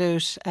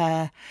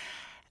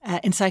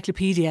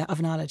encyclopedia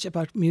of knowledge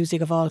about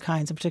music of all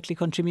kinds, and particularly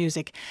country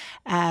music.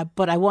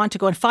 But I want to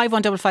go on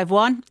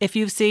 51551. If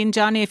you've seen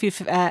Johnny, if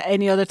you've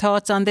any other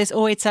thoughts on this,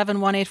 087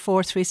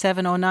 184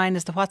 3709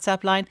 is the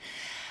WhatsApp line.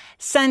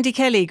 Sandy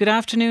Kelly, good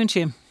afternoon to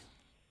you.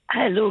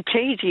 Hello,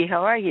 Katie.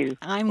 How are you?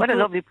 What a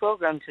lovely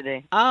programme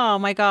today. Oh,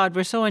 my God.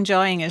 We're so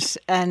enjoying it.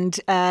 And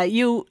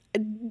you,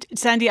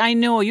 Sandy, I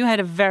know you had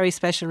a very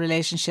special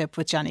relationship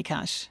with Johnny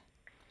Cash.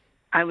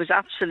 I was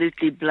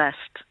absolutely blessed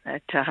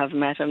to have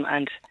met him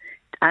and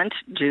Aunt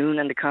June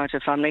and the Carter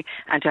family,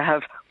 and to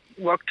have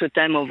worked with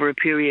them over a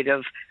period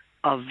of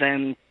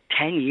 10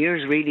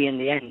 years, really, in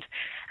the end.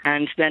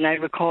 And then I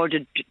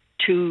recorded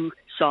 2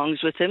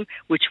 songs with him,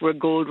 which were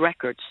gold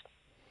records.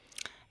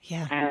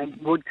 Yeah.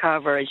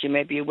 Woodcarver, as you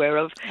may be aware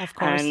of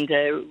course. And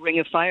Ring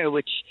of Fire,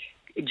 which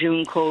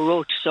June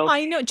co-wrote. So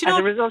I know. Do you as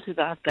know, a result of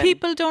that, then,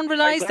 people don't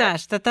realise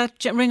that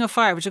Ring of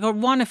Fire, which is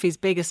one of his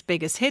biggest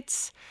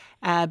hits,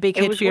 big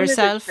hit for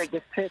yourself. One of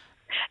his biggest hits.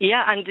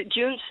 Yeah, and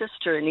June's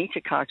sister,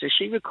 Anita Carter,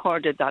 she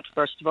recorded that,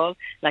 first of all,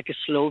 like a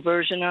slow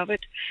version of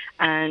it.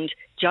 And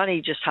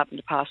Johnny just happened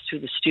to pass through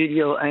the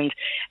studio, and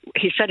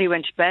he said he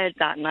went to bed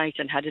that night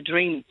and had a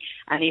dream,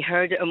 and he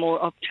heard a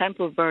more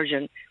up-tempo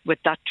version with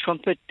that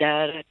trumpet,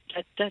 da, da,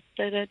 da,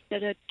 da, da, da,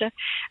 da, da.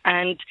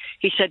 And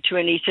he said to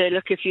Anita,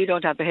 "Look, if you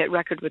don't have a hit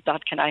record with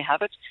that, can I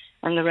have it?"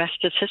 And the rest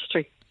is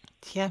history.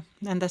 Yeah,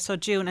 and that's so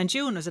June. And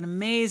June was an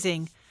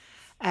amazing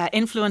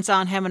influence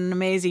on him, and an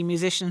amazing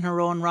musician in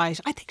her own right.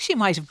 I think she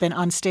might have been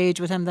on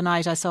stage with him the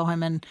night I saw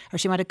him in, or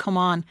she might have come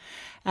on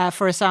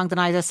for a song the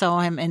night I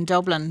saw him in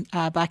Dublin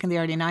back in the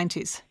early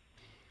 90s.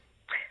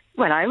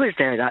 Well, I was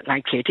there that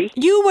night, Katie.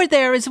 You were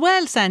there as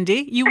well,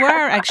 Sandy. You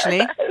were,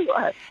 actually.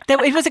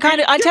 It was a kind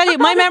of, I'll tell you,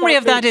 my memory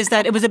of that is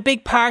that it was a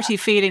big party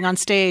feeling on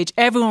stage.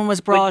 Everyone was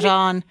brought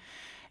on.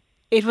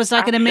 It was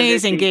like an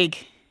amazing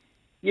gig.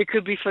 You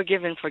could be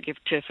forgiven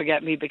to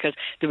forget me, because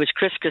there was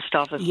Chris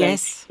Christopherson,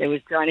 yes. There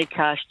was Johnny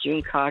Cash,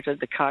 June Carter,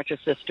 the Carter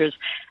sisters,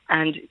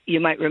 and you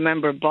might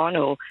remember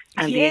Bono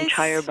and the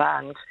entire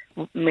band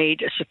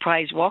made a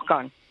surprise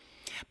walk-on.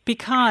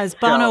 Because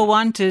Bono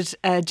wanted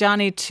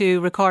Johnny to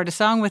record a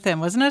song with him,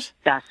 wasn't it?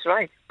 That's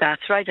right.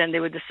 That's right, and they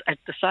were at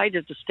the side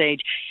of the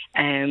stage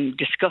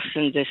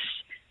discussing this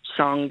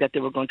song that they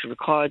were going to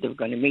record. They were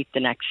going to meet the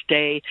next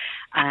day,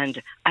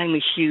 and I'm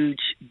a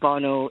huge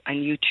Bono and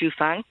U2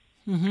 fan.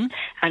 Mm-hmm.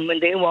 And when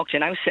they walked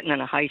in, I was sitting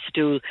on a high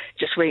stool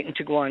just waiting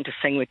to go on to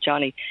sing with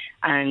Johnny.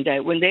 And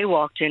when they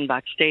walked in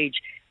backstage,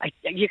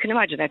 you can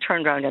imagine, I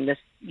turned around and this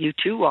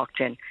U2 walked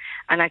in,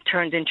 and I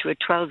turned into a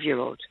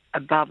 12-year-old, a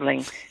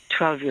babbling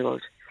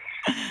 12-year-old.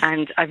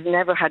 And I've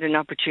never had an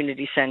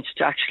opportunity since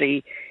to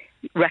actually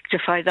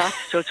rectify that.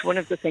 So it's one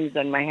of the things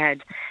in my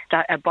head,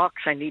 that a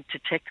box I need to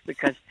tick,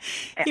 because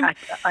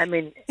I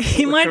mean,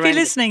 he might be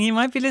listening. He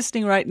might be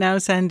listening right now,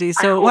 Sandy.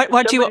 So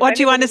what do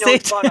you want to say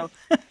to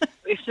him?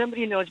 If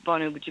somebody knows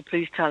Bono, would you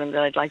please tell him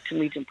that I'd like to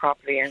meet him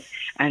properly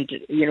and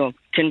you know,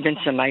 convince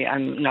him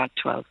I'm not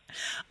 12.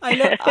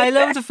 I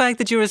love the fact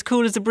that you're as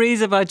cool as a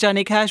breeze about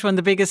Johnny Cash, one of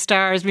the biggest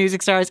stars,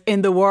 music stars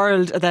in the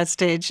world at that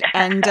stage,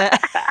 and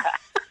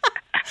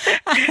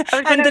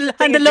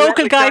and the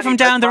local guy from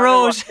down the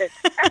road.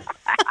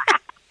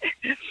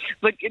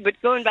 But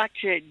going back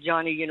to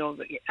Johnny, you know,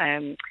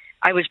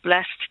 I was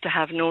blessed to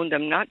have known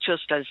them, not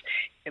just as,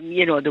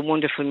 you know, the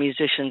wonderful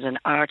musicians and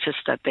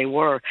artists that they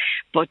were,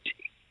 but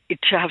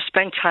to have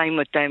spent time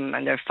with them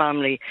and their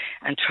family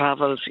and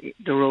travelled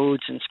the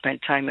roads and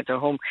spent time at their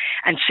home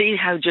and see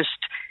how just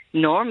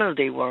normal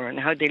they were and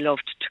how they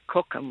loved to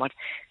cook, and what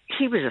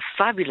he was a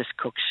fabulous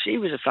cook, she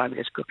was a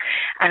fabulous cook,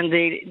 and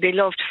they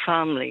loved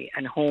family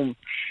and home,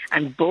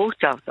 and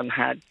both of them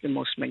had the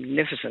most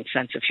magnificent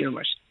sense of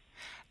humour.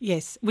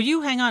 Yes. Will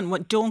you hang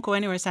on? Don't go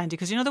anywhere, Sandy,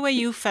 because you know the way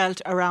you felt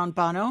around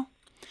Bono?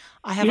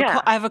 I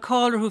have a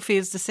caller who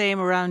feels the same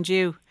around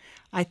you.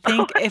 I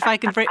think if I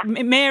can...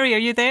 Mary, are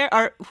you there?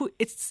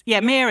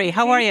 Mary,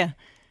 how are you?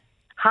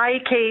 Hi,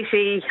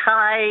 Katie.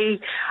 Hi.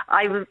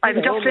 I'm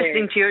just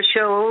listening to your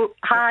show.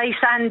 Hi,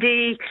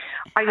 Sandy.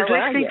 I was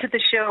listening to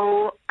the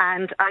show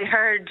and I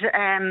heard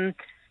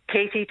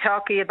Katie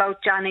talking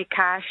about Johnny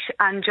Cash,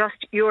 and just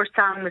your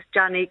song with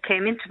Johnny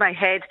came into my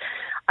head.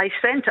 I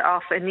sent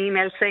off an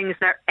email saying, is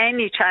there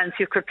any chance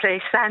you could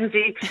play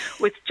Sandy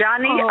with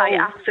Johnny? Oh. I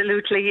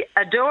absolutely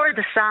adore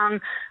the song.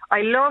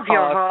 I love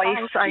your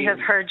voice. I have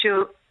heard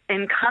you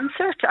in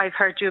concert. I've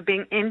heard you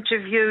being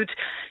interviewed.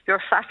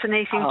 You're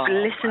fascinating to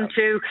listen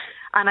to.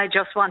 And I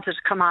just wanted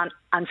to come on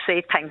and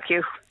say thank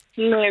you.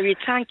 Mary,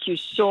 thank you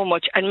so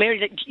much. And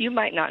Mary, you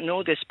might not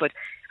know this, but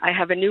I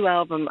have a new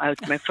album out,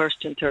 my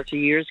first in 30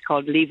 years,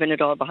 called Leaving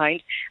It All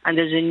Behind. And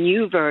there's a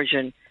new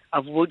version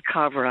of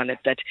Woodcarver on it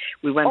that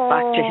we went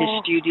back to his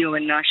studio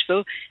in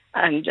Nashville,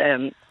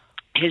 and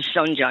his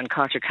son John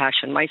Carter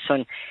Cash and my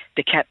son,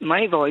 they kept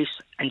my voice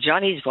and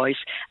Johnny's voice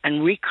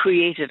and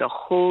recreated a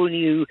whole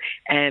new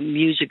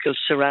musical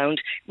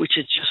surround, which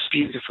is just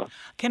beautiful.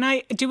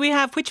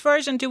 Which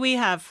version do we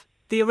have?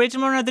 The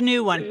original one or the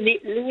new one?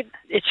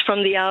 It's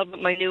from the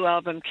album, my new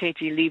album,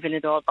 Katie, Leaving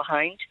It All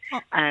Behind.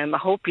 I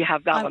hope you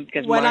have that one.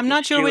 Because I'm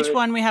not sure which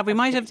one we have. We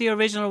might have the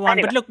original one.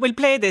 Anyway. But look, we'll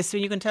play this so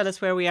you can tell us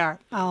where we are.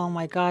 Oh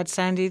my God,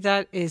 Sandy,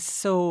 that is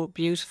so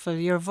beautiful.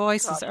 Your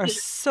voices are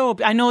so...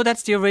 I know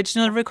that's the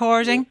original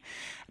recording,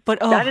 but...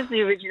 That is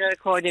the original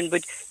recording,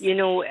 but, you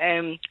know,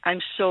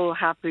 I'm so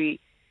happy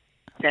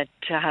that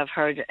to have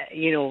heard,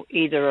 you know,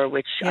 either or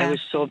which. I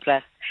was so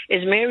blessed.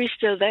 Is Mary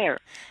still there?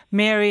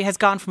 Mary has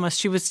gone from us.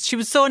 She was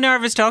so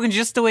nervous talking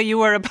just the way you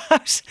were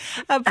about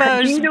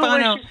Do you know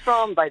Bono. Where she's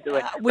from, by the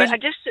way? But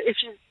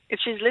if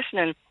she's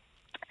listening,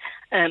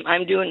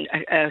 I'm doing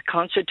a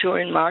concert tour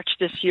in March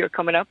this year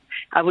coming up.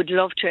 I would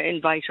love to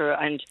invite her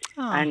and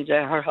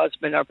her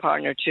husband or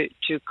partner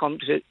to come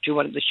to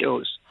one of the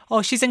shows.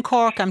 Oh, she's in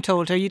Cork, I'm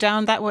told. Are you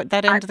down that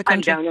end of the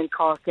country? I'm down in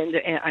Cork.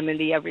 I'm in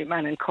the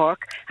Everyman in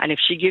Cork. And if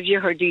she gives you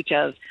her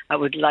details, I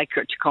would like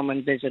her to come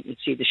and visit and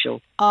see the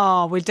show.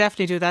 Oh, we'll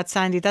definitely do that,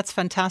 Sandy. That's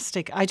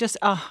fantastic.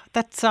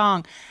 That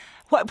song.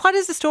 What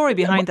is the story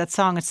behind that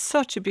song? It's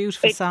such a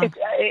beautiful song.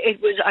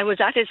 I was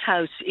at his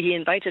house. He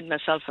invited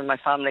myself and my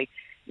family.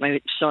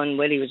 My son,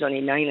 Willie, was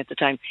only 9 at the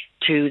time,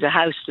 to the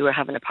house. They were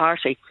having a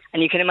party.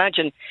 And you can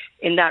imagine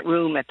in that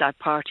room at that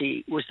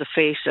party was the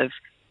face of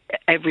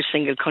every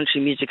single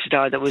country music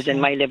star that was in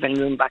my living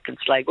room back in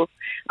Sligo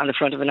on the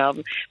front of an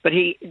album. But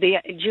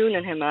June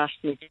and him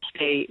asked me to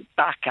stay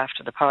back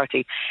after the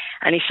party,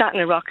 and he sat in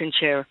a rocking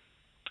chair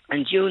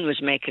and June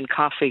was making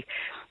coffee,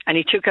 and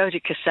he took out a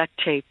cassette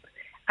tape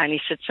and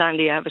he said,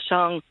 Sandy, I have a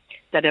song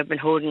that I've been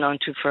holding on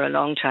to for a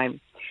long time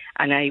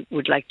and I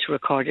would like to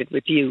record it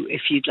with you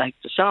if you'd like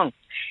the song.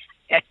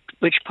 At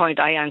which point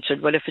I answered,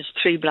 well, if it's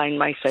Three Blind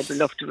Mice, I'd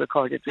love to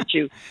record it with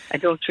you. I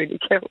don't really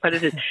care what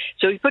it is.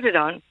 So he put it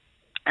on.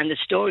 And the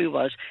story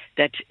was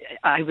that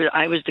I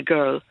was the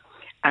girl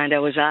and I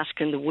was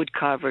asking the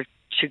woodcarver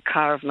to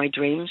carve my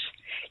dreams,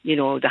 you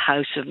know, the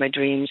house of my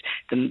dreams,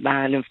 the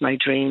man of my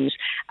dreams.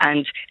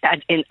 And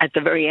at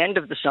the very end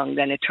of the song,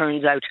 then it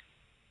turns out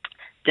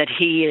that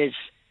he is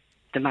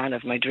the man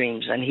of my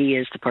dreams and he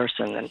is the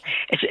person. And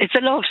it's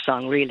a love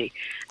song, really.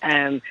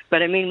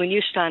 But I mean, when you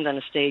stand on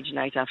a stage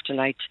night after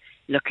night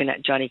looking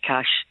at Johnny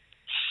Cash,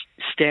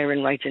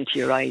 staring right into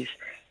your eyes,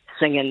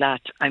 singing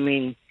that, I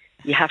mean...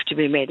 You have to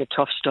be made of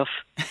tough stuff.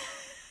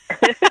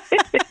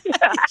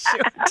 You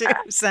sure do,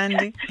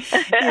 Sandy.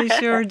 You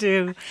sure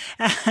do.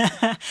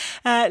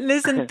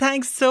 Listen,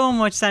 thanks so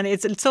much, Sandy.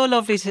 It's so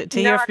lovely to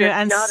hear from you,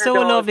 and so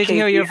lovely to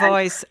hear your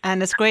voice.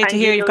 And it's great to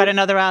hear you've got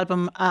another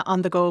album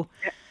on the go.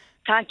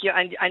 Thank you.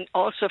 And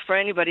also for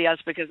anybody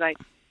else, because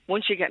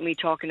once you get me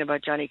talking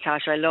about Johnny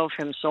Cash, I love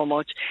him so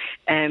much.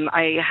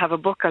 I have a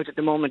book out at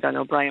the moment on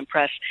O'Brien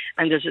Press,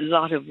 and there's a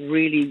lot of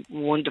really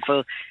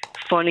wonderful,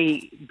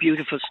 funny,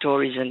 beautiful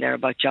stories in there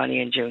about Johnny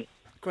and June.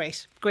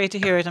 Great to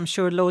hear it. I'm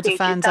sure loads of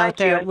fans out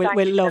there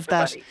will love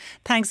that.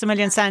 Thanks a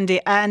million, Sandy.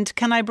 And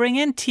can I bring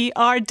in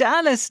TR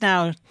Dallas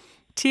now?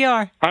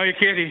 TR. Hi,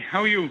 Katie.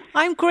 How are you?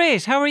 I'm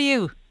great. How are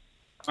you?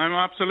 I'm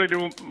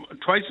absolutely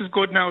twice as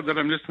good now that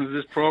I'm listening to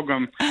this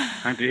programme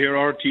and to hear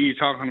RTE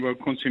talking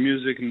about country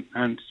music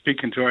and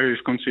speaking to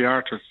Irish country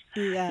artists.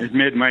 Yeah. It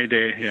made my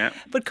day, yeah.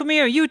 But come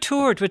here, you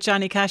toured with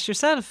Johnny Cash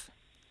yourself.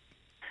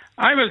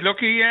 I was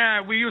lucky,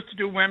 yeah. We used to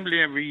do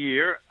Wembley every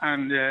year,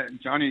 and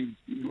Johnny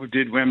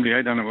did Wembley.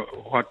 I don't know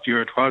what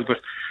year it was,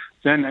 but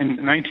then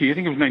in I think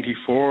it was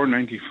 94,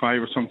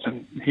 95 or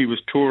something, he was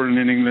touring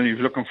in England. He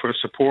was looking for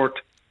support,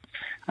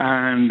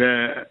 and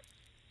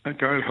a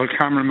girl called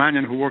Cameron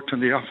Mannion, who worked in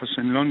the office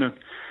in London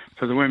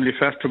for the Wembley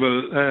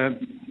Festival,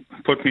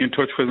 put me in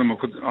touch with them,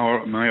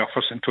 or my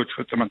office in touch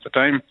with them at the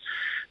time,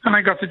 and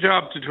I got the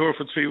job to tour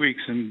for 3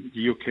 weeks in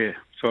the UK.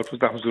 So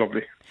that was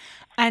lovely.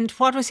 And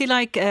what was he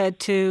like Well,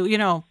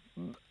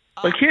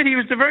 Katie, he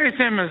was the very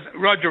same as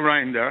Roger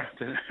Ryan there.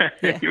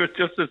 Yeah. He was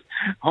just as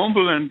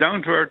humble and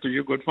down-to-earth as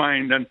you could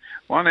find. And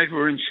one night we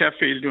were in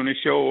Sheffield doing a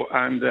show,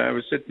 and I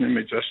was sitting in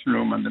my dressing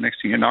room, and the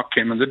next thing a knock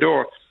came on the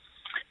door.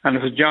 And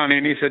it was Johnny,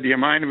 and he said, "Do you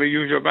mind if I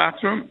use your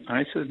bathroom?" And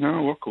I said,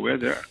 "No, walk away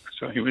there."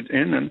 So he went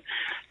in, and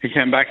he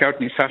came back out,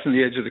 and he sat on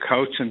the edge of the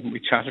couch, and we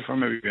chatted for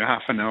maybe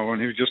half an hour,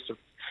 and he was just the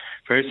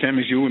very same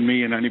as you and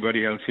me and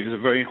anybody else. He was a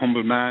very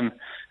humble man.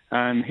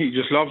 And he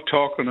just loved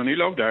talking, and he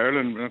loved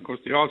Ireland. And of course,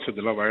 they all said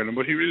they love Ireland,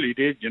 but he really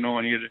did,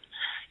 and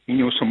he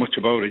knew so much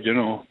about it,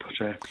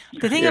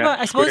 But the thing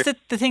I suppose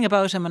the thing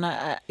about him, and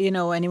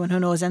anyone who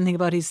knows anything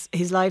about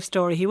his life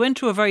story, he went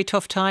through a very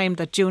tough time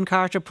that June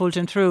Carter pulled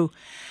him through,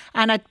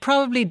 and it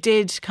probably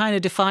did kind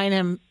of define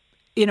him,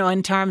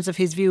 in terms of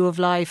his view of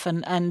life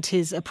and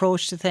his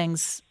approach to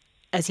things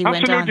as he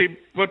went on. Absolutely,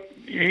 but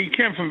he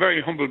came from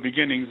very humble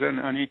beginnings, and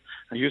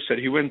as you said,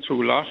 he went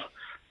through a lot.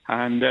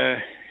 And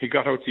he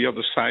got out the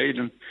other side,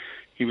 and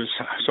he was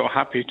so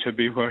happy to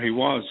be where he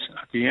was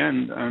at the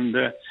end.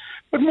 And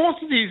but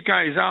most of these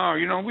guys are,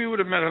 we would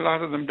have met a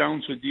lot of them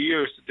down through the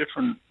years, the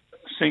different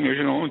singers,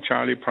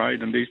 Charlie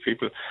Pride and these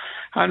people,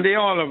 and they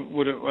all a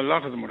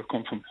lot of them would have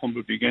come from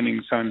humble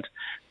beginnings, and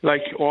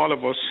like all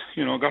of us,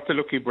 got the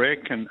lucky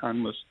break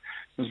and was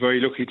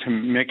very lucky to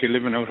make a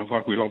living out of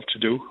what we love to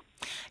do.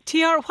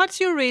 TR, what's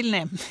your real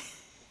name?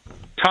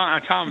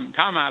 Tom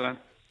Allen.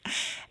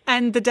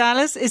 And the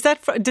Dallas,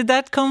 did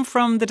that come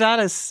from the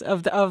Dallas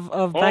of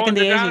back in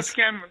the 80s?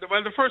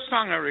 Well, the first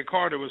song I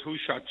recorded was Who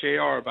Shot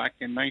JR back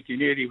in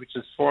 1980, which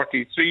is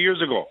 43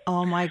 years ago.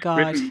 Oh my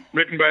God.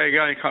 Written by a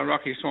guy called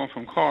Rocky Stone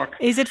from Cork.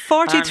 Is it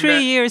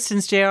 43 years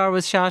since JR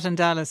was shot in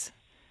Dallas?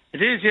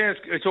 It is, yes.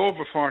 It's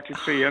over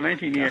 43.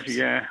 1980,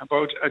 yeah.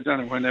 About, I don't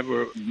know,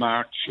 whenever,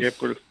 March,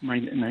 April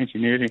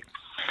 1980.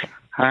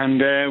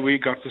 And we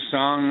got the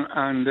song,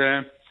 and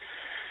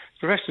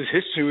the rest is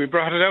history. We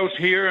brought it out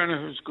here, and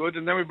it was good.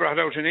 And then we brought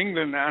it out in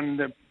England,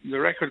 and the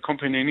record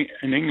company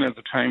in England at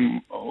the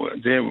time,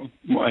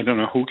 I don't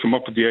know who came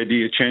up with the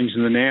idea of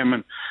changing the name,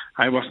 and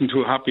I wasn't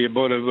too happy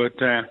about it.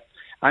 But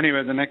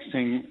anyway, the next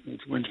thing,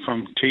 it went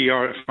from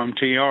JR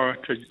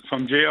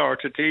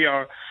to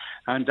TR,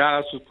 and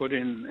Dallas was put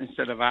in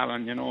instead of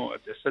Alan.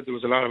 They said there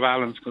was a lot of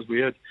Allens because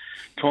we had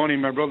Tony,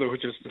 my brother,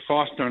 which is the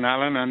Foster and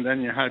Alan, and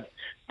then you had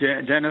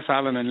Dennis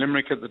Allen in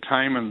Limerick at the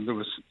time, and there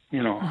was,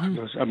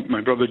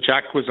 my brother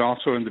Jack was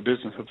also in the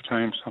business at the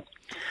time.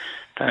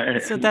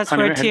 So that's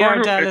where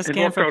TR Dallas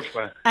came from.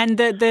 And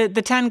the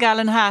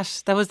 10-gallon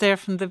hat, that was there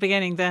from the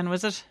beginning then,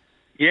 was it?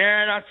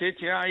 Yeah, that's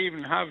it. Yeah, I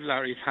even have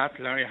Larry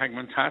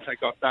Hagman's hat. I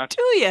got that.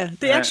 Do you?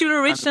 The actual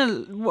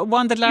original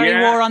one that Larry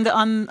wore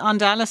on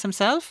Dallas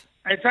himself?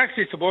 It's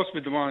actually supposed to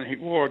be the one he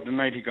wore the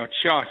night he got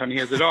shot, and he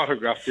has it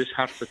autographed. This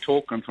hat's the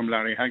token from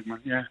Larry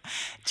Hagman, yeah.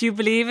 Do you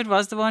believe it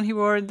was the one he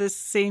wore in this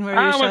scene where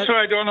he was shot? Well,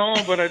 I don't know,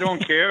 but I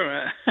don't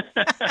care.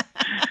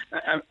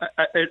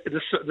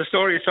 The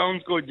story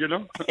sounds good,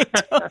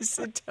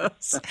 It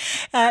does.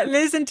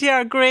 Listen,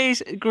 TR,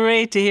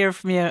 great to hear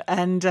from you.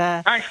 And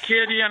thanks,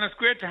 Katie, and it's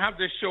great to have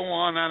this show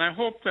on, and I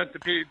hope that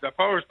the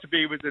powers to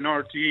be within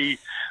RTE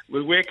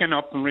will waken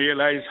up and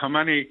realise how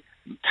many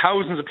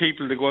thousands of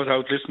people that goes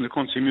out listen to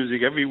country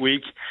music every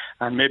week,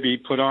 and maybe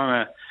put on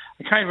a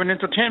kind of an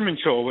entertainment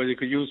show where you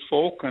could use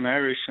folk and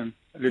Irish and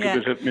a little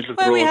bit of middle of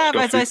the road. Well, we have,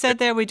 as I said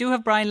there, we do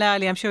have Brian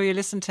Lally. I'm sure you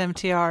listen to him,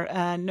 TR.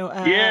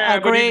 A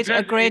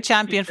great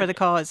champion for the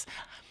cause.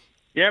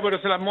 Yeah, but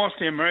it's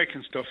mostly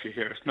American stuff you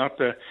hear. It's not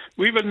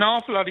we've an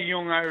awful lot of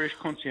young Irish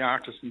country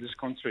artists in this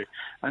country,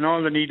 and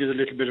all they need is a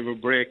little bit of a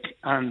break,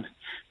 and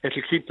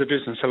it'll keep the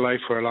business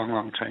alive for a long,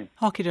 long time.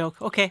 Okie doke.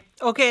 Okay.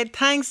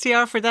 Thanks to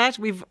you for that.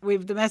 We've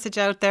the message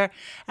out there.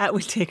 We'll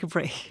take a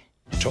break.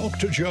 Talk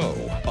to Joe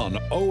on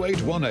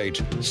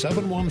 0818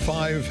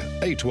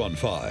 715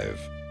 815.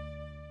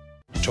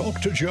 Talk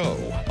to Joe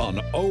on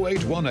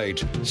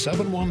 0818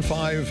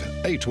 715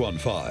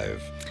 815.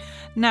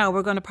 Now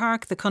we're going to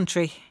park the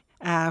country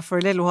for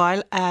a little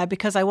while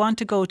because I want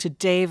to go to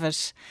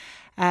David.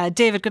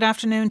 David, good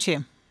afternoon to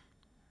you.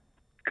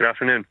 Good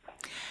afternoon.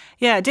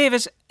 Yeah,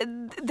 David,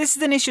 this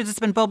is an issue that's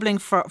been bubbling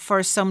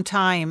for some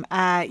time.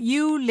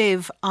 You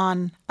live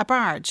on a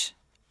barge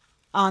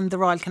on the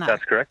Royal Canal.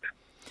 That's correct.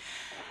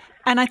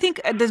 And I think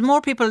there's more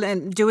people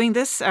doing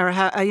this or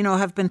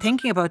have been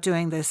thinking about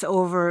doing this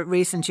over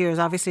recent years,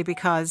 obviously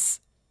because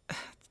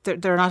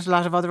there are not a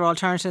lot of other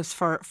alternatives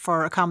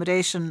for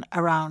accommodation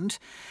around.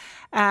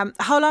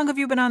 How long have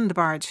you been on the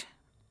barge?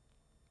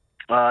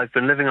 I've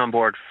been living on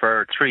board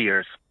for 3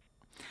 years.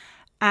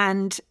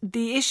 And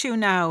the issue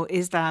now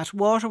is that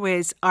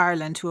Waterways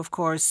Ireland, who of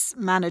course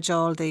manage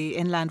all the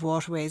inland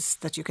waterways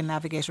that you can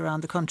navigate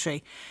around the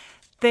country,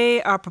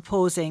 they are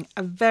proposing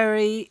a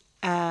very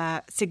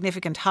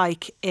significant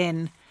hike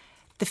in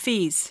the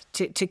fees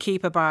to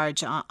keep a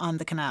barge on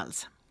the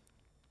canals.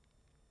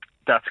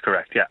 That's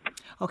correct, yeah.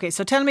 Okay,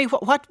 so tell me,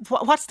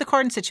 what's the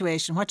current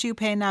situation? What do you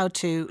pay now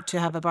to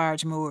have a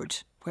barge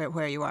moored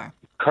where you are?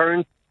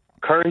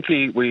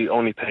 Currently, we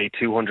only pay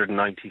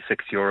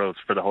 €296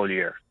 for the whole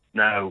year.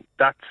 Now,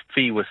 that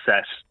fee was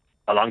set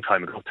a long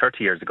time ago,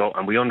 30 years ago,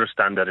 and we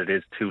understand that it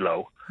is too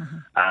low.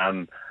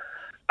 Mm-hmm.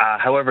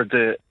 However,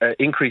 the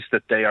increase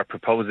that they are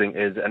proposing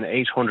is an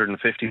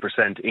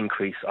 850%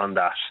 increase on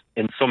that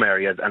in some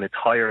areas, and it's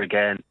higher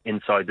again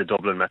inside the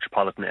Dublin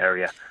metropolitan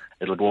area.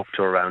 It'll go up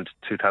to around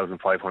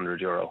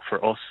 €2,500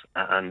 for us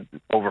and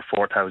over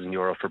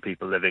 €4,000 for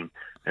people living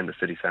in the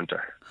city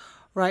centre.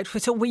 Right.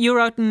 So you're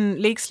out in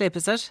Leixlip,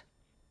 is it?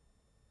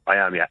 I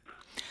am, yeah.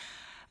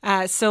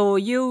 So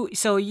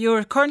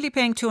you're currently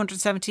paying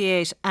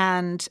 278,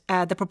 and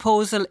the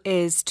proposal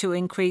is to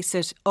increase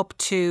it up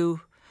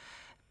to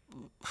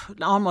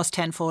almost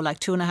tenfold, like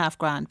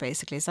 $2,500,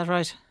 basically. Is that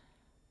right?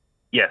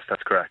 Yes,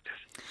 that's correct.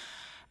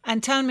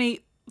 And tell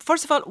me,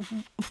 first of all,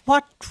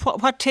 what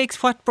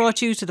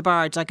brought you to the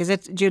barge? Like,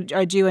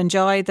 do you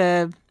enjoy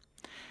the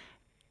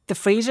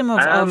freedom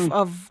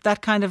of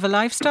that kind of a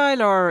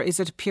lifestyle, or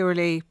is it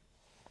purely?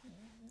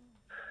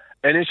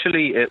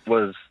 Initially, it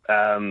was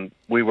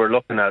we were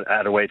looking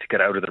at a way to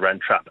get out of the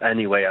rent trap,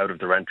 any way out of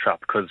the rent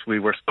trap, because we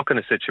were stuck in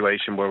a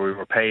situation where we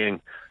were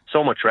paying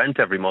so much rent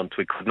every month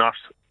we could not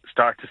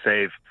start to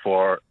save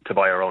to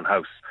buy our own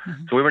house.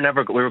 Mm-hmm. So we were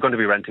going to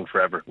be renting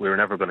forever. We were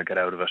never going to get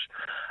out of it.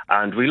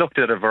 And we looked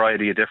at a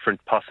variety of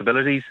different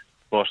possibilities,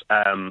 but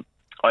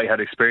I had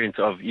experience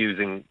of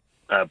using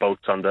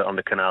boats on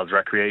the canals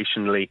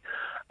recreationally,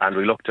 and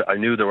I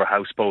knew there were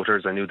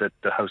houseboaters. I knew that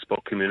the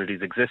houseboat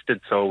communities existed,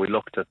 so we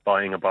looked at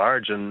buying a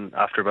barge, and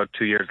after about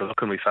 2 years of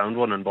looking, we found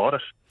one and bought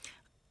it.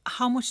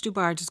 How much do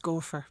barges go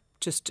for?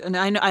 And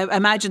I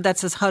imagine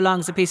that's how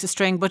long is a piece of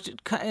string, but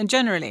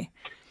generally?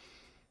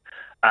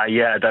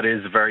 Yeah, that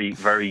is very,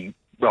 very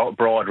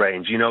broad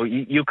range. You know,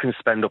 you can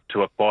spend up to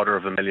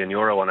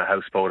 €250,000 on a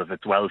houseboat if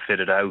it's well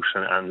fitted out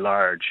and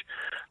large.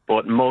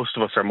 But most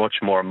of us are much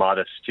more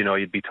modest. You know,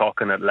 you'd be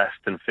talking at less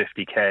than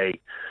 50k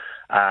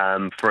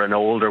for an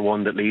older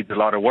one that needs a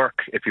lot of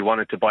work. If you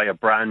wanted to buy a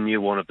brand new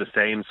one of the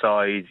same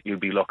size, you'd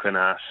be looking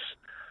at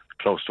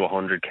close to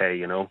 100k.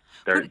 You know,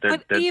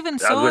 but even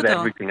so, with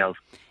everything else.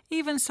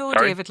 Even so,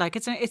 Sorry? David, like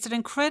it's an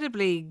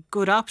incredibly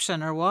good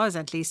option, or was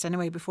at least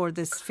anyway before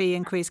this fee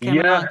increase came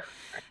along.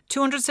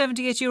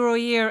 €278 a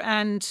year,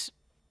 and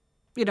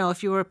you know,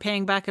 if you were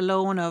paying back a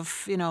loan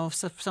of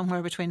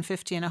somewhere between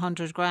 50 and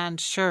 100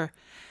 grand, sure,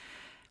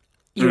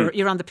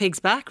 you're on the pig's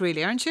back,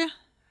 really, aren't you?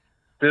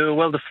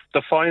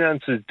 The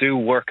finances do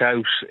work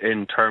out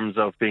in terms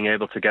of being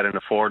able to get an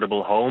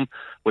affordable home,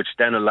 which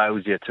then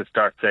allows you to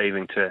start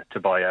saving to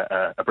buy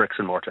a bricks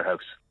and mortar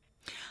house.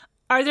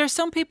 Are there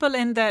some people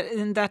in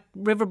that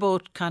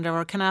riverboat kind of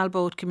or canal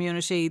boat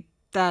community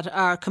that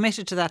are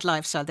committed to that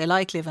lifestyle? They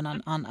like living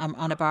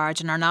on a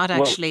barge and are not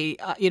actually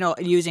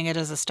using it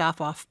as a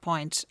stop-off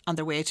point on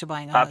their way to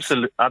buying a house?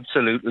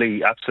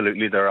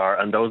 Absolutely there are,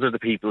 and those are the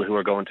people who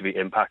are going to be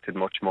impacted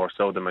much more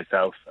so than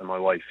myself and my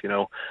wife. You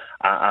know,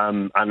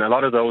 and a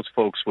lot of those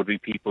folks would be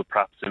people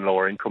perhaps in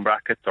lower income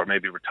brackets or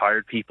maybe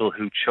retired people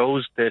who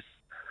chose this.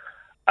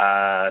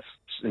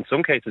 In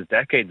some cases,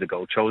 decades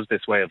ago, chose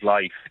this way of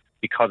life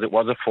because it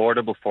was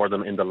affordable for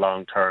them in the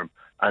long term.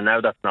 And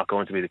now that's not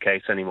going to be the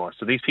case anymore.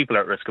 So these people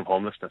are at risk of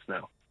homelessness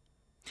now.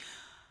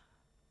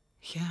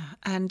 Yeah,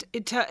 and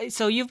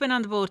so you've been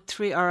on the boat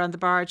on the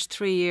barge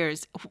 3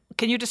 years.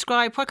 Can you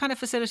describe what kind of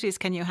facilities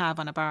can you have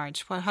on a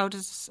barge?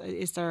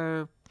 Is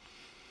there?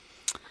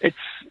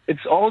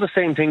 It's all the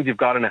same things you've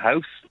got in a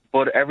house,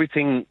 but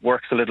everything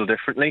works a little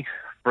differently.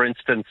 For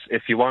instance,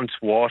 if you want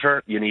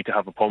water, you need to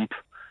have a pump.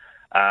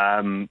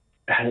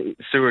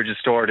 sewage is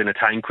stored in a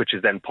tank, which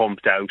is then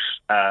pumped out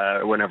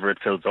whenever it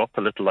fills up,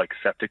 a little like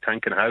a septic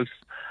tank in a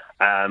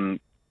house.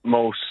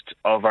 Most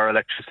of our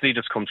electricity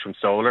just comes from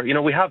solar.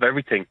 We have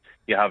everything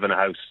you have in a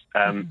house.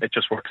 It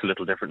just works a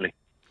little differently.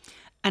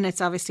 And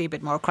it's obviously a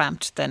bit more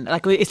cramped than,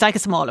 it's like a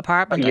small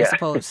apartment, I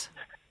suppose.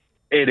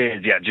 It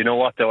is, yeah. Do you know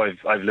what, though?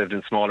 I've lived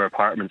in smaller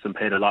apartments and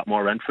paid a lot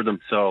more rent for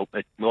them, so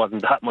it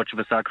wasn't that much of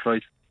a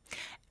sacrifice.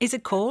 Is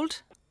it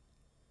cold?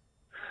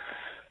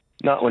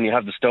 Not when you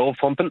have the stove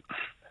pumping.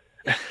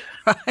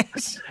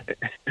 Right.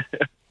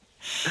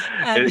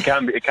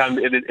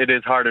 It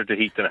is harder to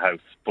heat than a house,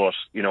 but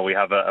we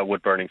have a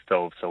wood burning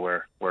stove, so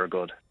we're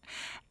good.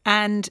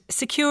 And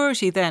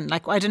security then, I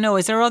don't know,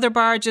 is there other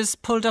barges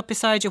pulled up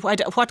beside you?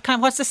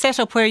 What's the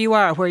setup where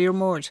you're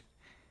moored?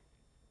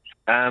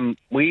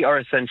 We are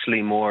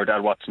essentially moored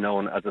at what's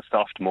known as a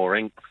soft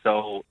mooring.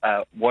 So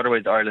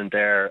Waterways Ireland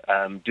there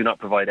do not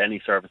provide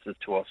any services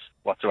to us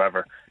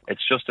whatsoever.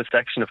 It's just a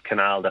section of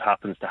canal that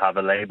happens to have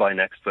a lay-by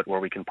next to it where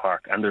we can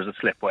park, and there's a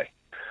slipway.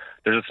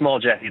 There's a small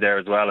jetty there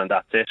as well, and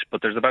that's it.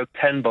 But there's about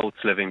 10 boats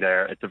living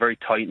there. It's a very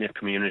tight-knit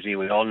community.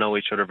 We all know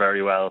each other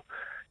very well.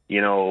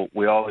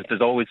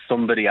 There's always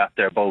somebody at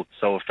their boat.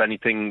 So if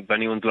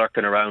anyone's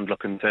lurking around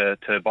looking to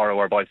borrow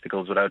our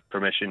bicycles without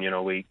permission,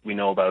 we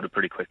know about it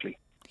pretty quickly.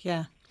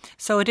 Yeah.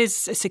 So it is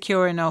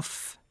secure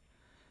enough.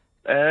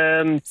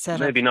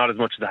 Maybe not as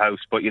much as the house,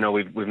 but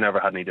we've never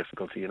had any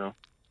difficulty.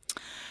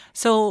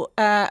 So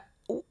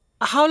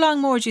how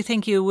long more do you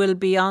think you will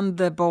be on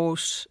the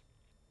boat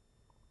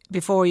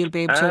before you'll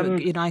be able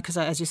to, because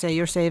as you say,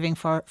 you're saving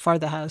for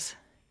the house?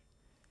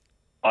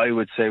 I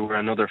would say we're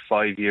another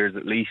 5 years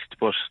at least.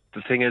 But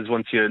the thing is,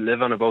 once you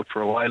live on a boat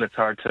for a while, it's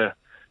hard to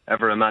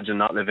ever imagine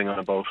not living on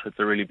a boat. It's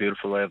a really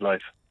beautiful way of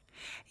life.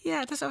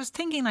 Yeah, I was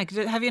thinking,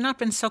 have you not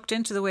been sucked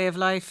into the way of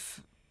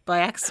life by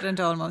accident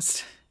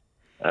almost?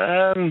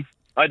 I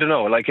don't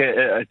know. I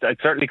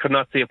certainly could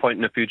not see a point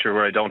in the future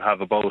where I don't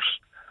have a boat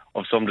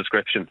of some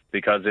description,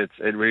 because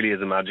it really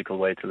is a magical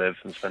way to live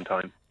and spend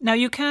time. Now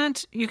you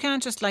can't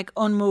just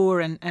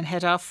unmoor and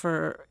head off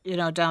for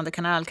down the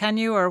canal, can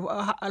you? Or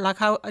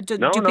how do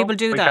people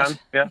do that?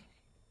 Can,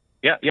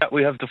 yeah.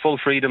 We have the full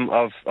freedom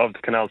of the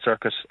canal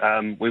circuit.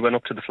 We went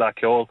up to the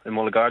Flackyole in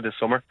Mullingar this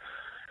summer.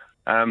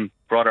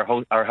 Brought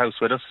our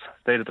house with us,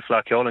 stayed at the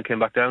Flackyole and came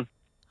back down.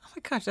 Oh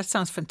my gosh, that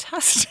sounds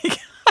fantastic.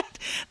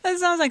 That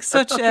sounds like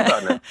such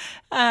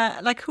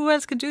who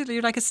else can do that?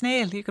 You're like a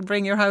snail. You can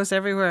bring your house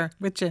everywhere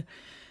with you.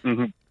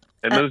 Mm-hmm.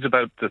 It moves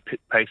about the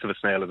pace of a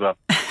snail as well.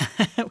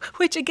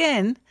 Which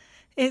again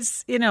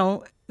is,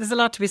 there's a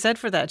lot to be said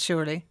for that,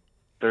 surely.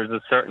 There's a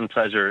certain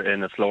pleasure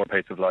in a slower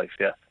pace of life,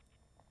 yes.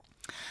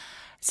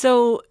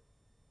 So,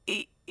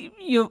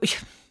 you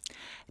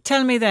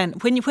tell me then,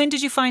 when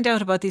did you find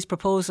out about these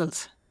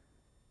proposals?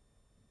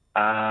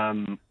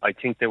 I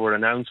think they were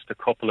announced a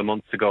couple of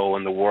months ago,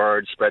 and the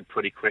word spread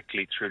pretty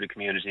quickly through the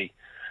community.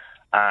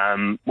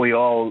 We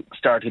all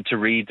started to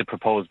read the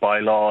proposed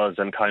bylaws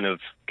and kind of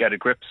get a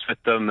grips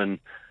with them and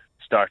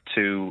start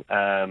to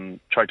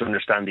try to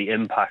understand the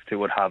impact it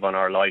would have on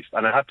our life.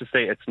 And I have to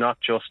say, it's not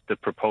just the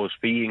proposed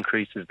fee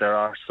increases. There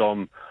are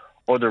some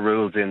other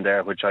rules in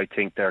there which I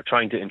think they're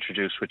trying to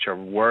introduce, which are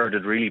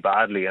worded really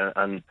badly,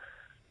 and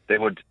they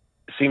would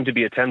seem to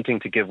be attempting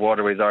to give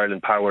Waterways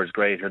Ireland powers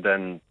greater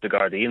than the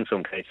Gardaí in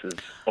some cases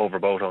over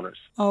boat owners.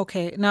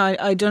 Okay, now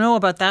I don't know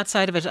about that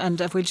side of it,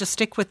 and if we'll just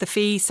stick with the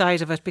fee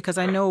side of it, because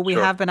I know we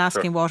have been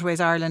asking Waterways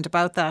Ireland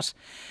about that.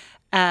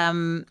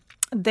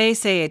 They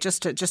say,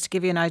 just to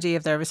give you an idea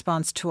of their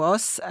response to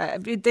us,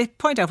 they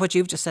point out what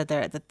you've just said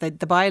there, that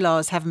the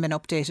bylaws haven't been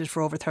updated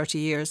for over 30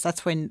 years.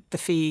 That's when the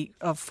fee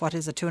of,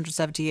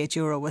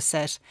 €278 was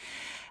set.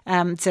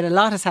 Said a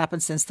lot has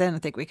happened since then. I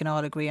think we can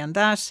all agree on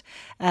that.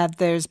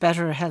 There's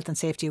better health and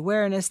safety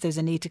awareness. There's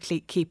a need to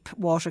keep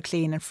water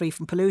clean and free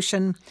from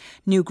pollution.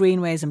 New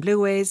greenways and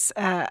blueways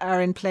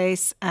are in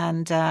place,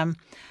 and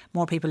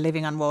more people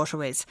living on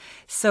waterways.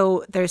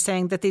 So they're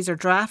saying that these are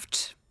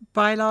draft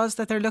bylaws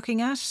that they're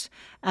looking at,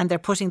 and they're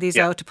putting these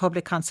out to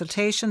public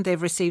consultation.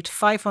 They've received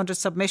 500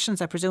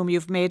 submissions. I presume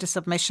you've made a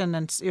submission,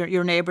 and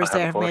your neighbours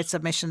there have made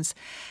submissions.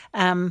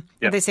 And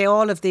they say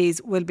all of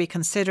these will be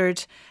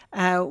considered.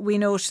 We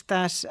note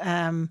that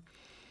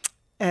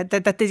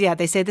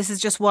they say this is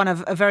just one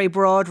of a very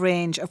broad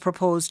range of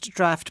proposed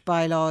draft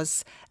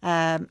bylaws,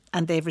 and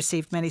they've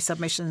received many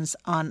submissions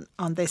on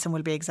this and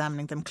will be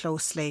examining them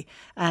closely,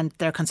 and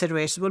their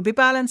considerations will be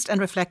balanced and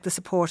reflect the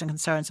support and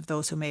concerns of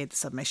those who made the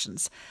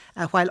submissions,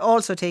 while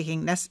also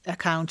taking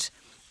account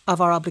of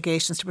our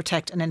obligations to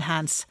protect and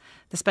enhance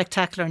the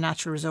spectacular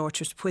natural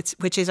resources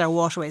which is our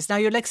waterways. Now,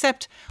 you'll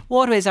accept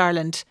Waterways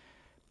Ireland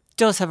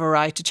does have a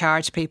right to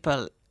charge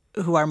people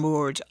who are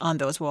moored on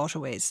those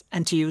waterways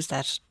and to use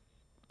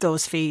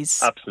those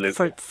fees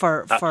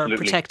for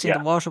protecting the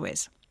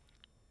waterways.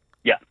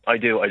 Yeah, I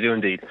do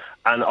indeed.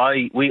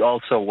 And we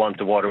also want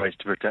the waterways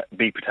to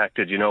be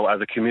protected.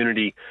 As a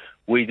community,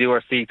 we do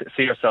see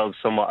ourselves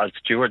somewhat as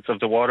stewards of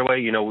the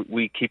waterway.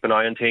 We keep an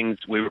eye on things.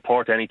 We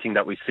report anything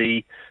that we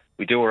see.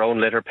 We do our own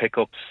litter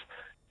pickups.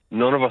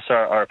 None of us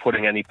are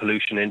putting any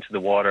pollution into the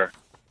water.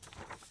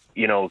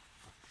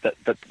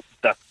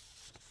 that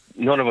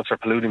none of us are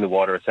polluting the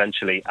water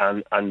essentially,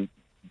 and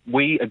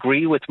we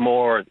agree with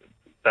more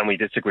than we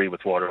disagree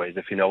with waterways,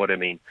 if you know what I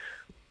mean.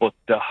 But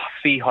the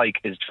fee hike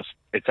is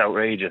it's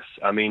outrageous.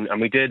 I mean,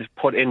 and we did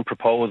put in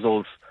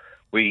proposals.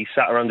 We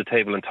sat around the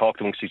table and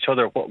talked amongst each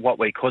other. What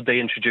way could they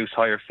introduce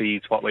higher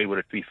fees? What way would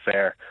it be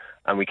fair?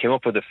 And we came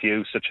up with a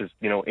few, such as,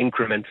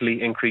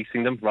 incrementally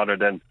increasing them rather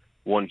than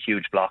one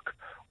huge block,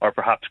 or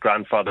perhaps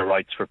grandfather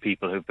rights for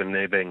people who've been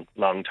living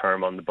long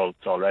term on the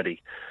boats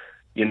already.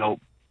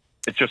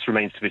 It just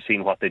remains to be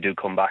seen what they do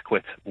come back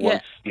with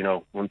once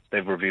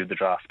they've reviewed the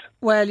draft.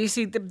 Well, you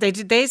see,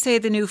 they say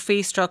the new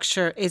fee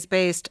structure is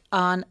based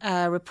on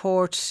a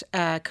report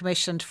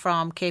commissioned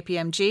from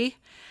KPMG.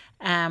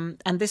 And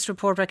this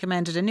report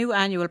recommended a new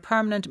annual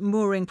permanent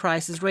mooring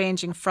prices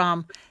ranging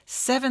from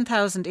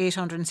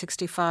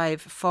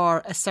 $7,865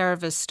 for a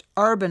serviced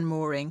urban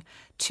mooring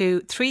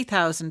to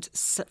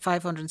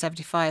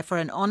 $3,575 for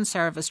an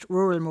unserviced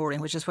rural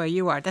mooring, which is where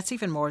you are. That's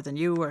even more than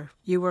you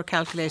were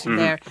calculating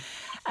there.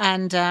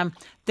 And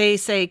they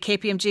say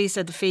KPMG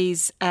said the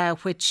fees,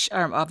 which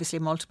are obviously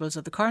multiples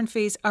of the current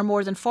fees, are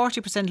more than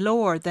 40%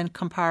 lower than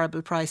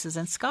comparable prices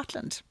in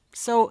Scotland.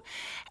 So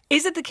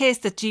is it the case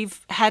that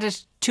you've had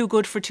it too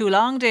good for too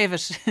long,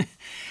 David?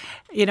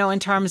 In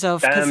terms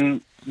of...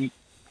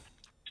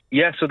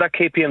 Yeah, so that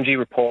KPMG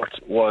report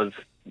was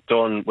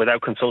done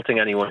without consulting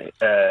anyone,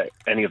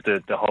 any of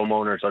the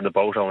homeowners or the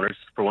boat owners,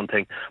 for one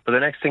thing. But the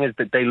next thing is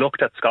that they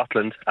looked at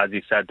Scotland, as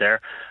you said there,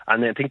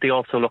 and I think they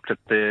also looked at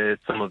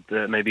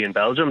maybe in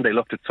Belgium, they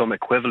looked at some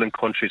equivalent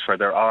countries where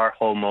there are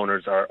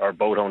homeowners or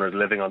boat owners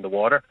living on the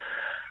water.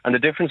 And the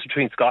difference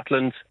between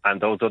Scotland and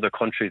those other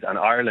countries and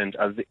Ireland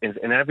is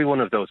in every one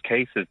of those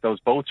cases, those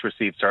boats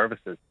receive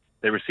services.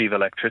 They receive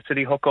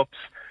electricity hookups.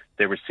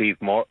 They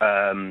receive more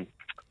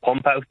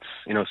pump outs,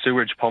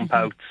 sewerage pump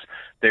outs.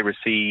 They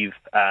receive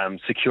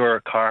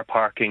secure car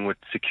parking with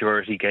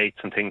security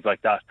gates and things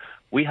like that.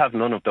 We have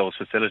none of those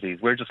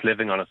facilities. We're just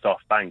living on a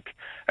soft bank.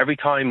 Every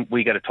time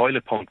we get a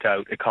toilet pumped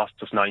out, it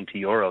costs us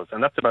 €90,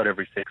 and that's about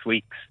every 6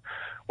 weeks.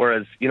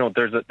 Whereas,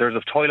 there's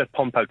a toilet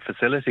pump out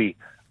facility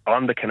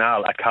on the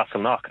canal at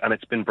Castleknock, and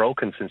it's been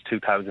broken since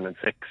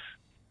 2006.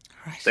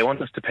 Right. They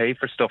want us to pay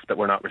for stuff that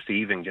we're not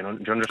receiving. Do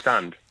you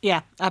understand?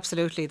 Yeah,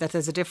 absolutely. That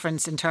there's a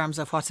difference in terms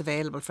of what's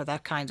available for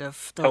that kind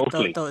of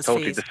those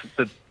fees.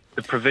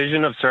 The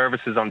provision of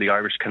services on the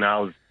Irish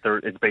canals,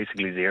 it's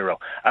basically zero.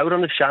 Out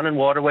on the Shannon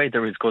waterway,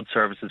 there is good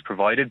services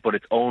provided, but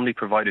it's only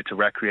provided to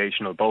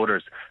recreational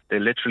boaters. They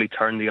literally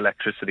turn the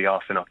electricity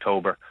off in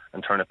October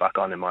and turn it back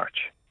on in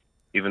March,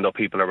 even though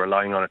people are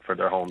relying on it for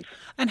their homes.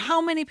 And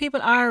how many people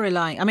are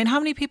relying? I mean, how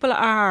many people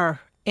are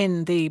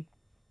in the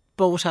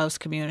boathouse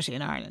community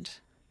in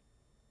Ireland?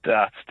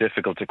 That's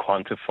difficult to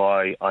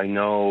quantify.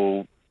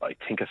 I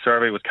think a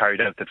survey was carried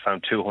out that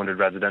found 200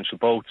 residential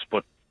boats,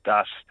 but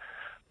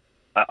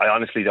I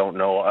honestly don't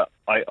know.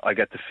 I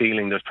get the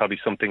feeling there's probably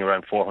something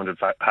around 400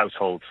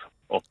 households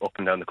up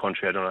and down the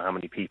country. I don't know how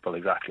many people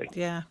exactly.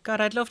 Yeah,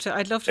 God, I'd love to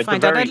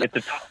find out.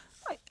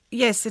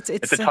 Yes, it's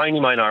a tiny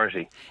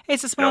minority.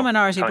 It's a small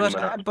minority, but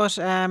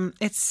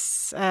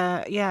it's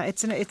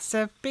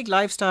a big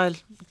lifestyle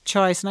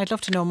choice, and I'd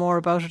love to know more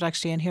about it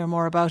actually and hear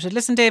more about it.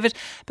 Listen, David,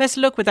 best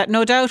of luck with that.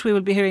 No doubt we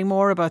will be hearing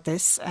more about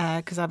this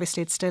because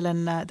obviously it's still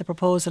in the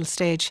proposal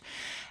stage.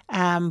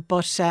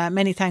 But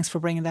many thanks for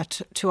bringing that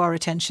to our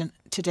attention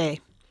today.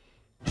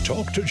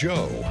 Talk to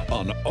Joe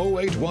on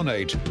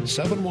 0818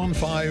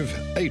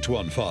 715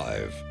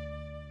 815.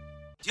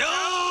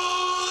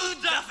 Joe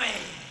Duffy.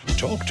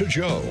 Talk to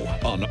Joe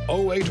on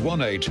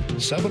 0818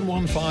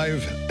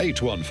 715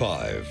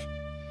 815.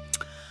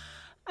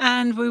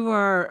 And we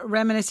were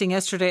reminiscing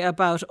yesterday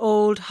about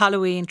old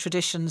Halloween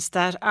traditions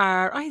that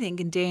are, I think,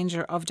 in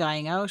danger of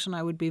dying out. And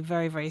I would be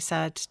very, very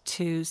sad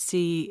to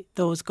see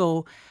those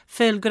go.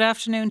 Phil, good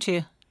afternoon to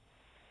you.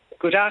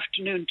 Good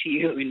afternoon to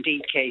you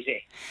indeed,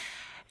 Katie.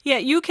 Yeah,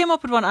 you came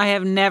up with one I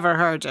have never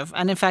heard of.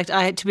 And in fact,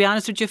 to be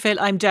honest with you, Phil,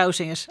 I'm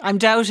doubting it. I'm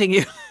doubting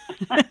you.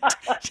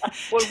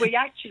 Well, we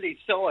actually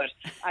saw it.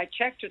 I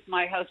checked with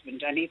my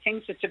husband and he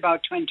thinks it's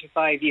about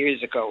 25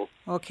 years ago.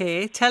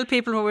 Okay, tell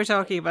people what we're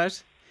talking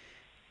about.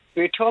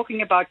 We're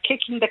talking about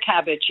kicking the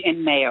cabbage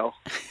in Mayo.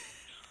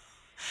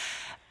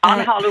 On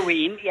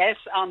Halloween, yes,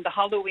 on the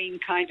Halloween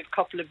kind of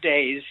couple of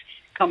days,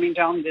 coming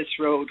down this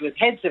road with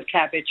heads of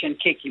cabbage and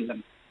kicking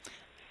them.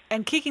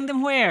 And kicking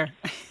them where?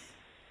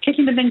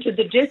 Kicking them into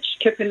the ditch,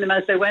 kicking them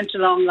as they went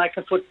along like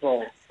a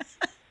football.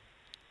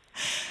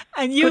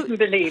 And you couldn't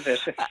believe it.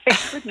 I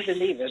couldn't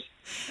believe it.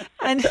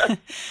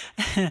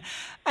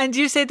 And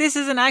you say this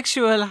is an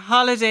actual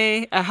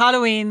holiday, a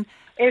Halloween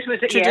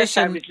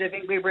tradition. Yes,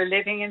 we were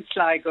living in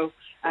Sligo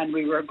and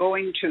we were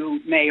going to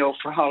Mayo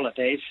for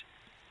holidays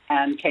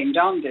and came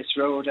down this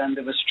road and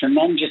there was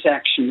tremendous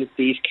action with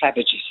these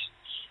cabbages.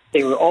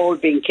 They were all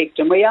being kicked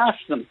and we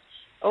asked them,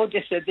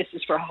 they said this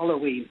is for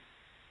Halloween.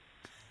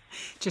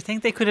 Do you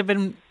think they could have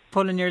been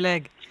pulling your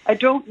leg? I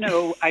don't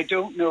know,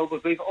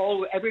 but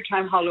every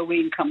time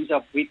Halloween comes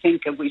up, we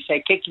think and we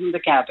say kicking the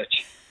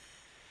cabbage.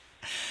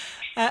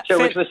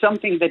 So it was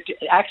something that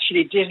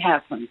actually did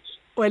happen.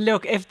 Well,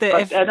 look,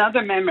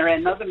 another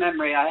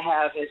memory I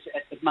have is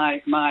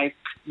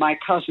my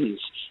cousins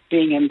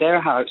being in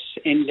their house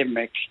in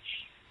Limerick.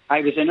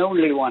 I was an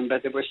only one,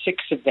 but there were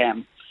 6 of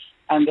them,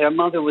 and their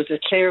mother was a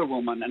Clare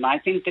woman, and I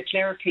think the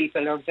Clare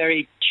people are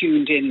very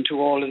tuned in to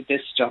all of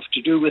this stuff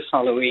to do with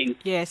Halloween.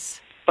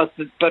 Yes. But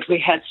we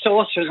had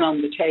saucers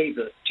on the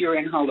table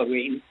during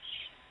Halloween,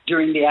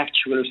 during the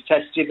actual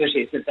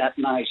festivities of that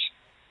night,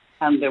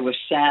 and there was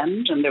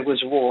sand, and there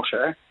was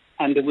water,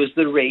 and there was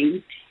the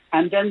ring.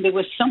 And then there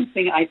was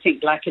something, I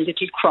think, like a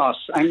little cross.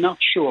 I'm not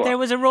sure. There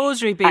was a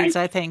rosary beads,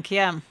 I think,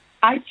 yeah.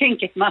 I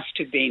think it must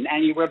have been.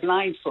 And you were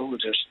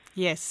blindfolded.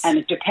 Yes. And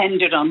it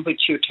depended on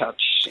which you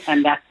touched.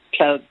 And that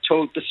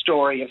told the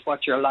story of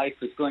what your life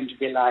was going to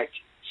be like.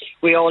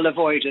 We all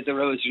avoided the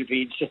rosary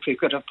beads if we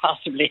could have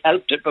possibly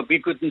helped it, but we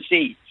couldn't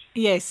see.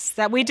 Yes,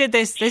 that we did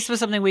this. This was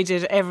something we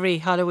did every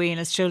Halloween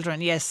as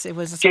children. Yes, it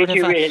was a sort Did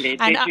of. Did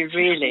you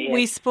really?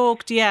 We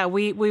spoke. Yeah,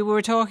 we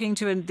were talking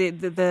to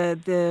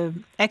the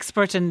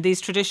expert in these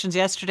traditions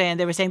yesterday, and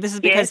they were saying this is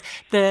because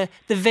the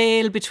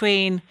veil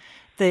between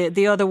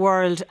the other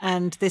world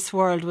and this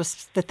world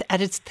was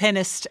at its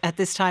thinnest at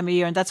this time of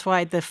year, and that's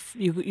why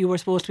you were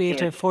supposed to be able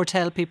to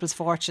foretell people's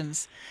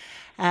fortunes.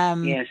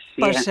 Yes.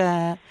 But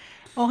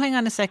hang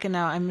on a second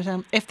now.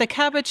 If the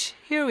cabbage,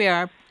 here we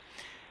are.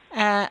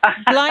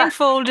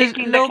 Blindfolded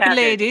local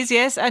ladies.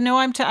 Yes, I know.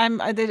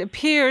 It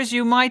appears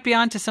you might be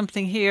onto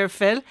something here,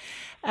 Phil.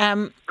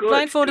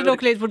 Blindfolded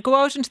local ladies would go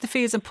out into the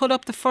fields and pull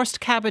up the first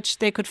cabbage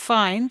they could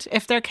find.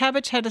 If their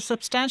cabbage had a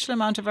substantial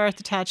amount of earth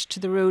attached to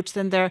the roots,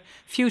 then their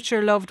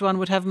future loved one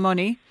would have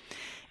money.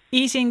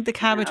 Eating the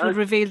cabbage would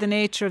reveal the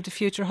nature of the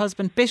future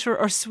husband, bitter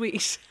or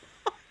sweet.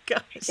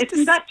 Gosh,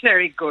 isn't that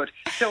very good?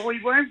 So we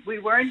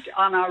weren't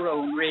on our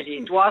own, really.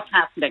 It was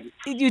happening.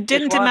 You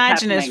didn't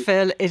imagine it,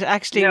 Phil. It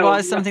actually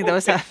was something that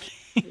was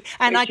happening.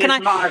 And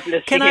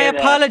can I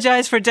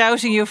apologise for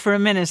doubting you for a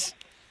minute?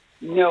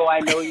 No, I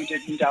know you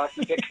didn't doubt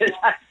me because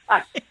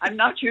I'm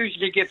not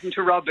usually given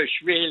to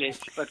rubbish, really.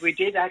 But we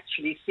did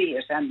actually see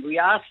it, and we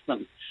asked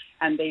them.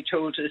 And they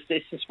told us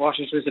this is what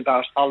it was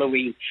about,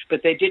 Halloween.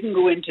 But they didn't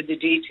go into the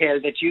detail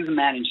that you've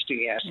managed to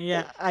get.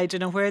 Yeah, I don't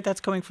know where that's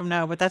coming from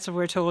now, but that's what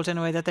we're told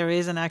anyway, that there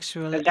is an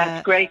actual...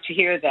 That's great to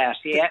hear that,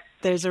 yeah.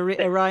 There's a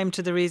rhyme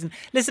to the reason.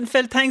 Listen,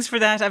 Phil, thanks for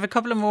that. I have a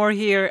couple of more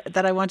here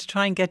that I want to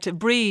try and get to.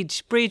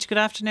 Breach, good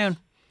afternoon.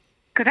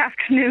 Good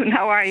afternoon,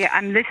 how are you?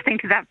 I'm listening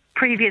to that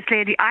previous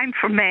lady. I'm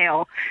from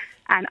Mayo,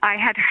 and I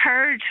had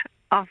heard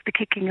of the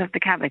kicking of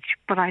the cabbage,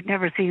 but I'd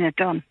never seen it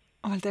done.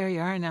 Oh, well, there you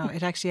are now.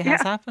 It actually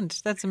has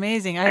happened. That's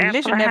amazing. I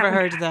literally never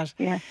heard of that.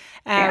 Yeah.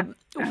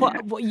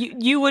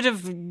 You would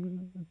have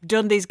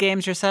done these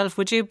games yourself,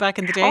 would you, back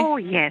in the day? Oh,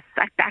 yes.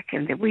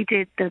 We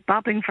did the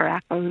bobbing for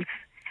apples,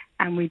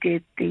 and we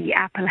did the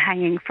apple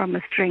hanging from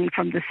a string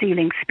from the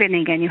ceiling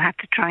spinning, and you had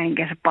to try and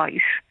get a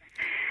bite.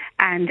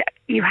 And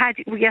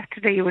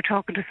yesterday you were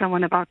talking to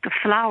someone about the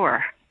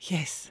flower.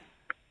 Yes.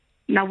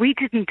 Now, we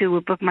didn't do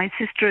it, but my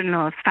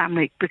sister-in-law's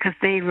family, because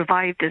they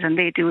revived it and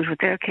they do it with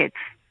their kids.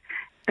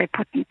 They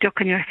put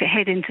ducking your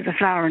head into the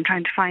flower and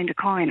trying to find a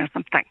coin or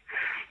something.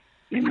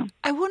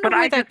 I wonder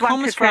where that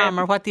comes from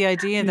or what the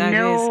idea of that is.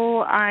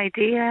 No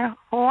idea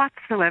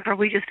whatsoever.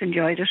 We just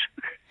enjoyed it.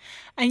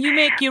 And you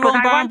make your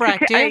own barn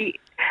brack, do you?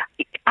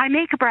 I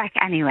make a brack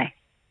anyway,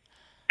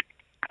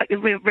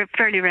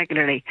 fairly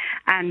regularly.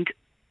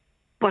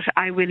 But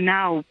I will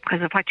now,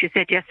 because of what you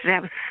said yesterday, I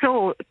was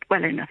so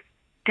well enough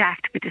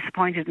daft to be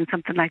disappointed in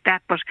something like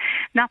that, but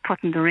not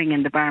putting the ring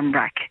in the barn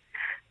brack.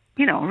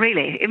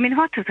 Really, I mean,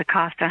 what does it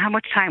cost and how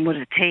much time would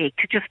it take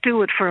to just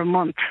do it for a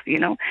month,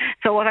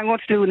 So what I'm going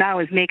to do now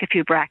is make a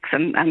few bracks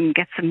and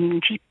get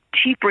some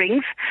cheap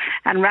rings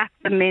and wrap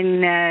them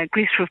in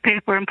greaseproof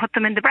paper and put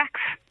them in the bracks.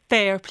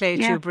 Fair play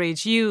to you,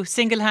 Bridge. You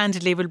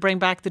single-handedly will bring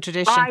back the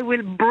tradition. I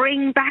will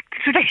bring back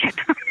the tradition.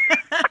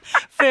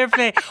 Fair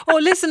play. Oh,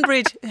 listen,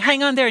 Bridge,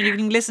 hang on there and you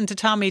can listen to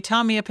Tommy.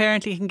 Tommy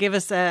apparently can give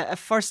us a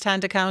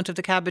first-hand account of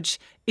the cabbage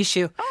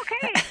issue.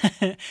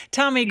 Okay.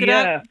 Tommy, good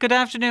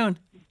afternoon.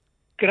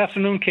 Good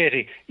afternoon,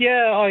 Katie.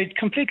 Yeah, I'd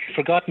completely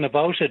forgotten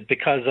about it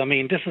because,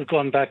 this has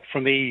gone back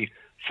for me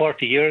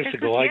 40 years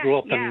ago. I grew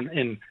up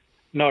in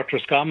North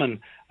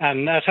Roscommon,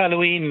 and at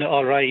Halloween,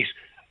 all right,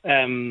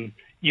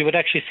 you would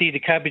actually see the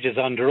cabbages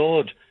on the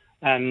road.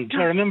 And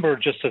I remember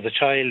just as a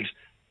child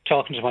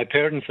talking to my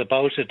parents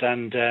about it,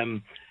 and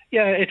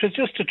it was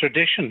just a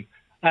tradition.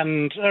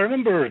 And I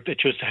remember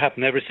it used to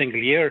happen every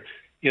single year.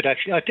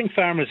 I think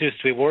farmers used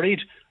to be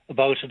worried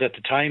about it at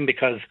the time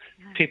because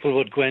people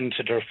would go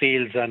into their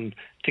fields and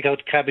take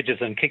out cabbages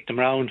and kick them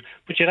around,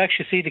 but you'd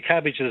actually see the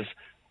cabbages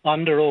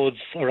on the roads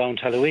around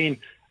Halloween.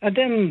 And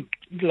then,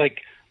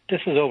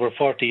 this was over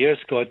 40 years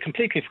ago. I'd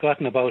completely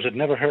forgotten about it,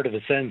 never heard of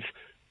it since,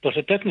 but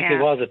it definitely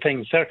was a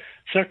thing,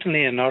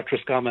 certainly in North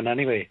Roscommon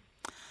anyway.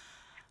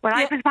 Well,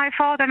 I was my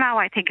father now.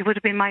 I think it would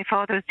have been my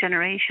father's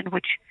generation,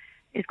 which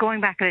is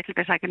going back a little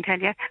bit, I can tell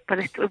you. But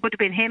it would have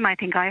been him, I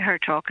think, I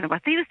heard talking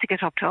about. They used to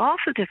get up to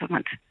awful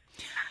different,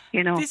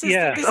 you know. This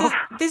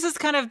is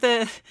kind of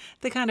the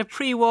kind of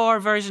pre-war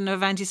version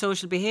of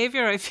antisocial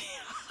behaviour, I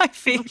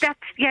feel.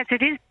 Yes,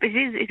 it is.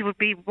 It would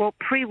be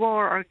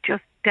pre-war, or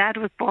just Dad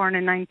was born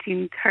in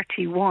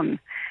 1931.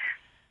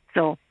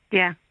 So,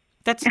 yeah.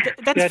 That's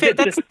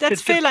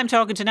Phil I'm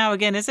talking to now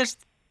again, is it?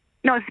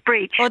 No, it's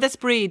Breach. Oh, that's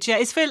Breach, yeah.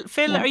 Is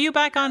Phil, are you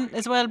back on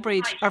as well,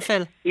 Breach, or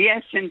Phil?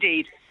 Yes,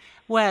 indeed.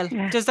 Well,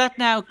 does that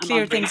now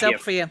clear things up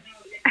for you?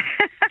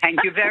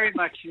 Thank you very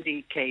much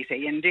indeed,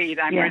 Katie. Indeed,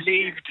 I'm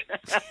relieved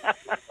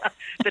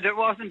that it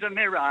wasn't a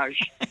mirage.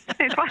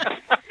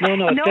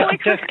 No,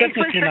 it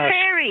was the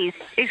fairies.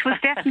 It was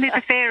definitely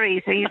the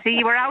fairies. You see,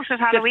 you were out at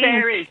Halloween. The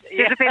fairies.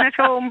 Should have been at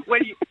home.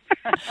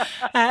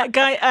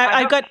 Guy,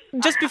 I've got,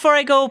 just before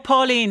I go,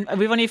 Pauline,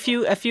 we've only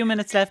a few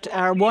minutes left,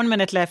 or 1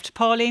 minute left.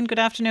 Pauline, good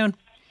afternoon.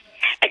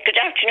 Good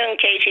afternoon,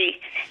 Katie.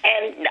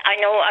 I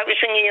know I was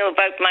thinking you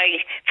about my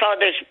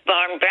father's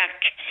barn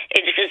brack.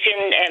 It was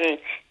in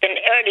the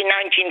early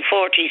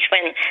 1940s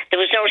when there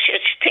was no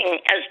such thing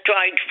as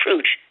dried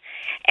fruit,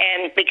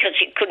 because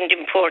he couldn't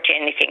import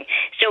anything.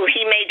 So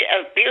he made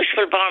a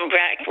beautiful barn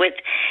brack with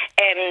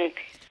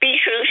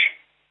beetroot,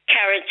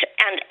 carrots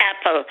and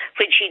apple,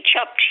 which he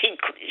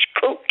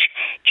cooked,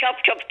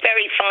 chopped up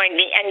very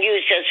finely and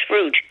used as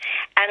fruit.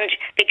 And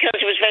because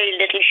there was very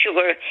little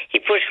sugar, he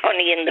put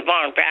honey in the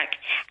barn brack.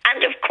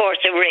 And of course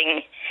a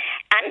ring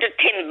and a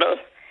thimble.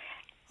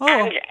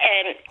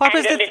 What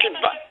was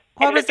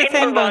the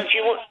thimble?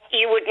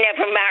 You would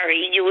never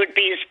marry, you would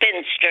be a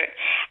spinster.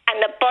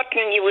 And the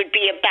button, you would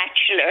be a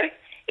bachelor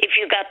if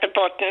you got the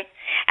button.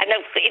 And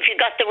if you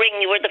got the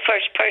ring, you were the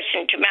first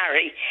person to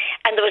marry.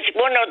 And there was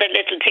one other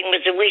little thing,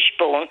 was a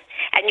wishbone,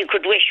 and you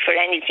could wish for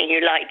anything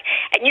you like.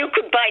 And you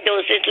could buy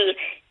those little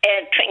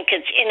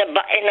trinkets in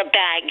a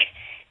bag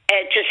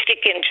to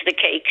stick into the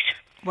cakes.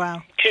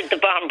 Wow. To the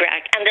barn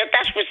brack. And that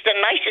was the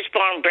nicest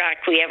barn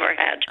brack we ever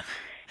had.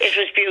 It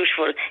was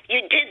beautiful.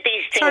 You did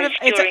these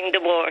things during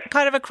the war.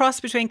 Kind of a cross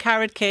between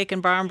carrot cake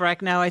and barn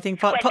brack now, I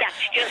think. Well,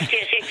 that's just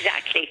it,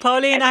 exactly.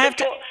 Pauline, I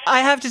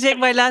have to take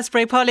my last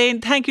break. Pauline,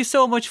 thank you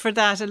so much for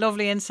that. A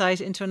lovely insight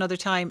into another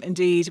time.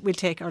 Indeed, we'll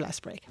take our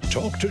last break.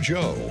 Talk to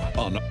Joe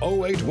on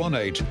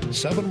 0818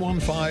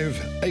 715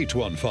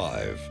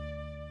 815.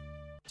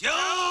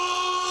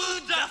 Joe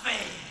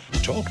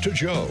Duffy. Talk to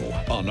Joe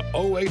on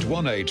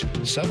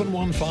 0818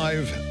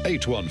 715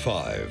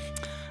 815.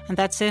 And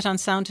that's it on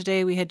Sound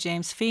today. We had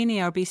James Feeney,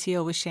 our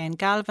BCO was Shane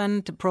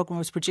Galvin. The programme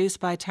was produced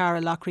by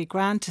Tara Lockery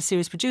Grant. The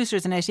series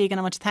producers Annette Egan.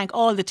 I want to thank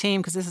all the team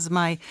because this is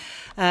my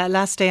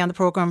last day on the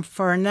programme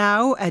for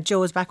now.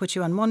 Joe is back with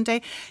you on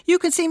Monday. You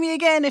can see me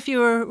again if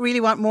you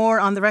really want more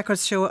on the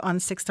Records Show on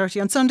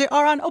 6:30 on Sunday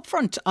or on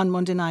Upfront on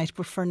Monday night.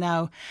 But for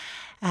now,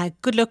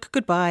 good luck,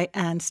 goodbye,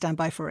 and stand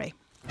by for Ray.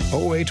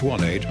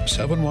 0818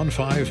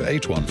 715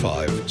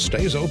 815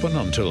 stays open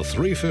until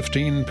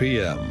 3:15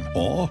 p.m.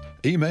 or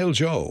email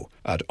Joe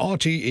at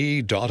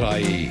rte.ie.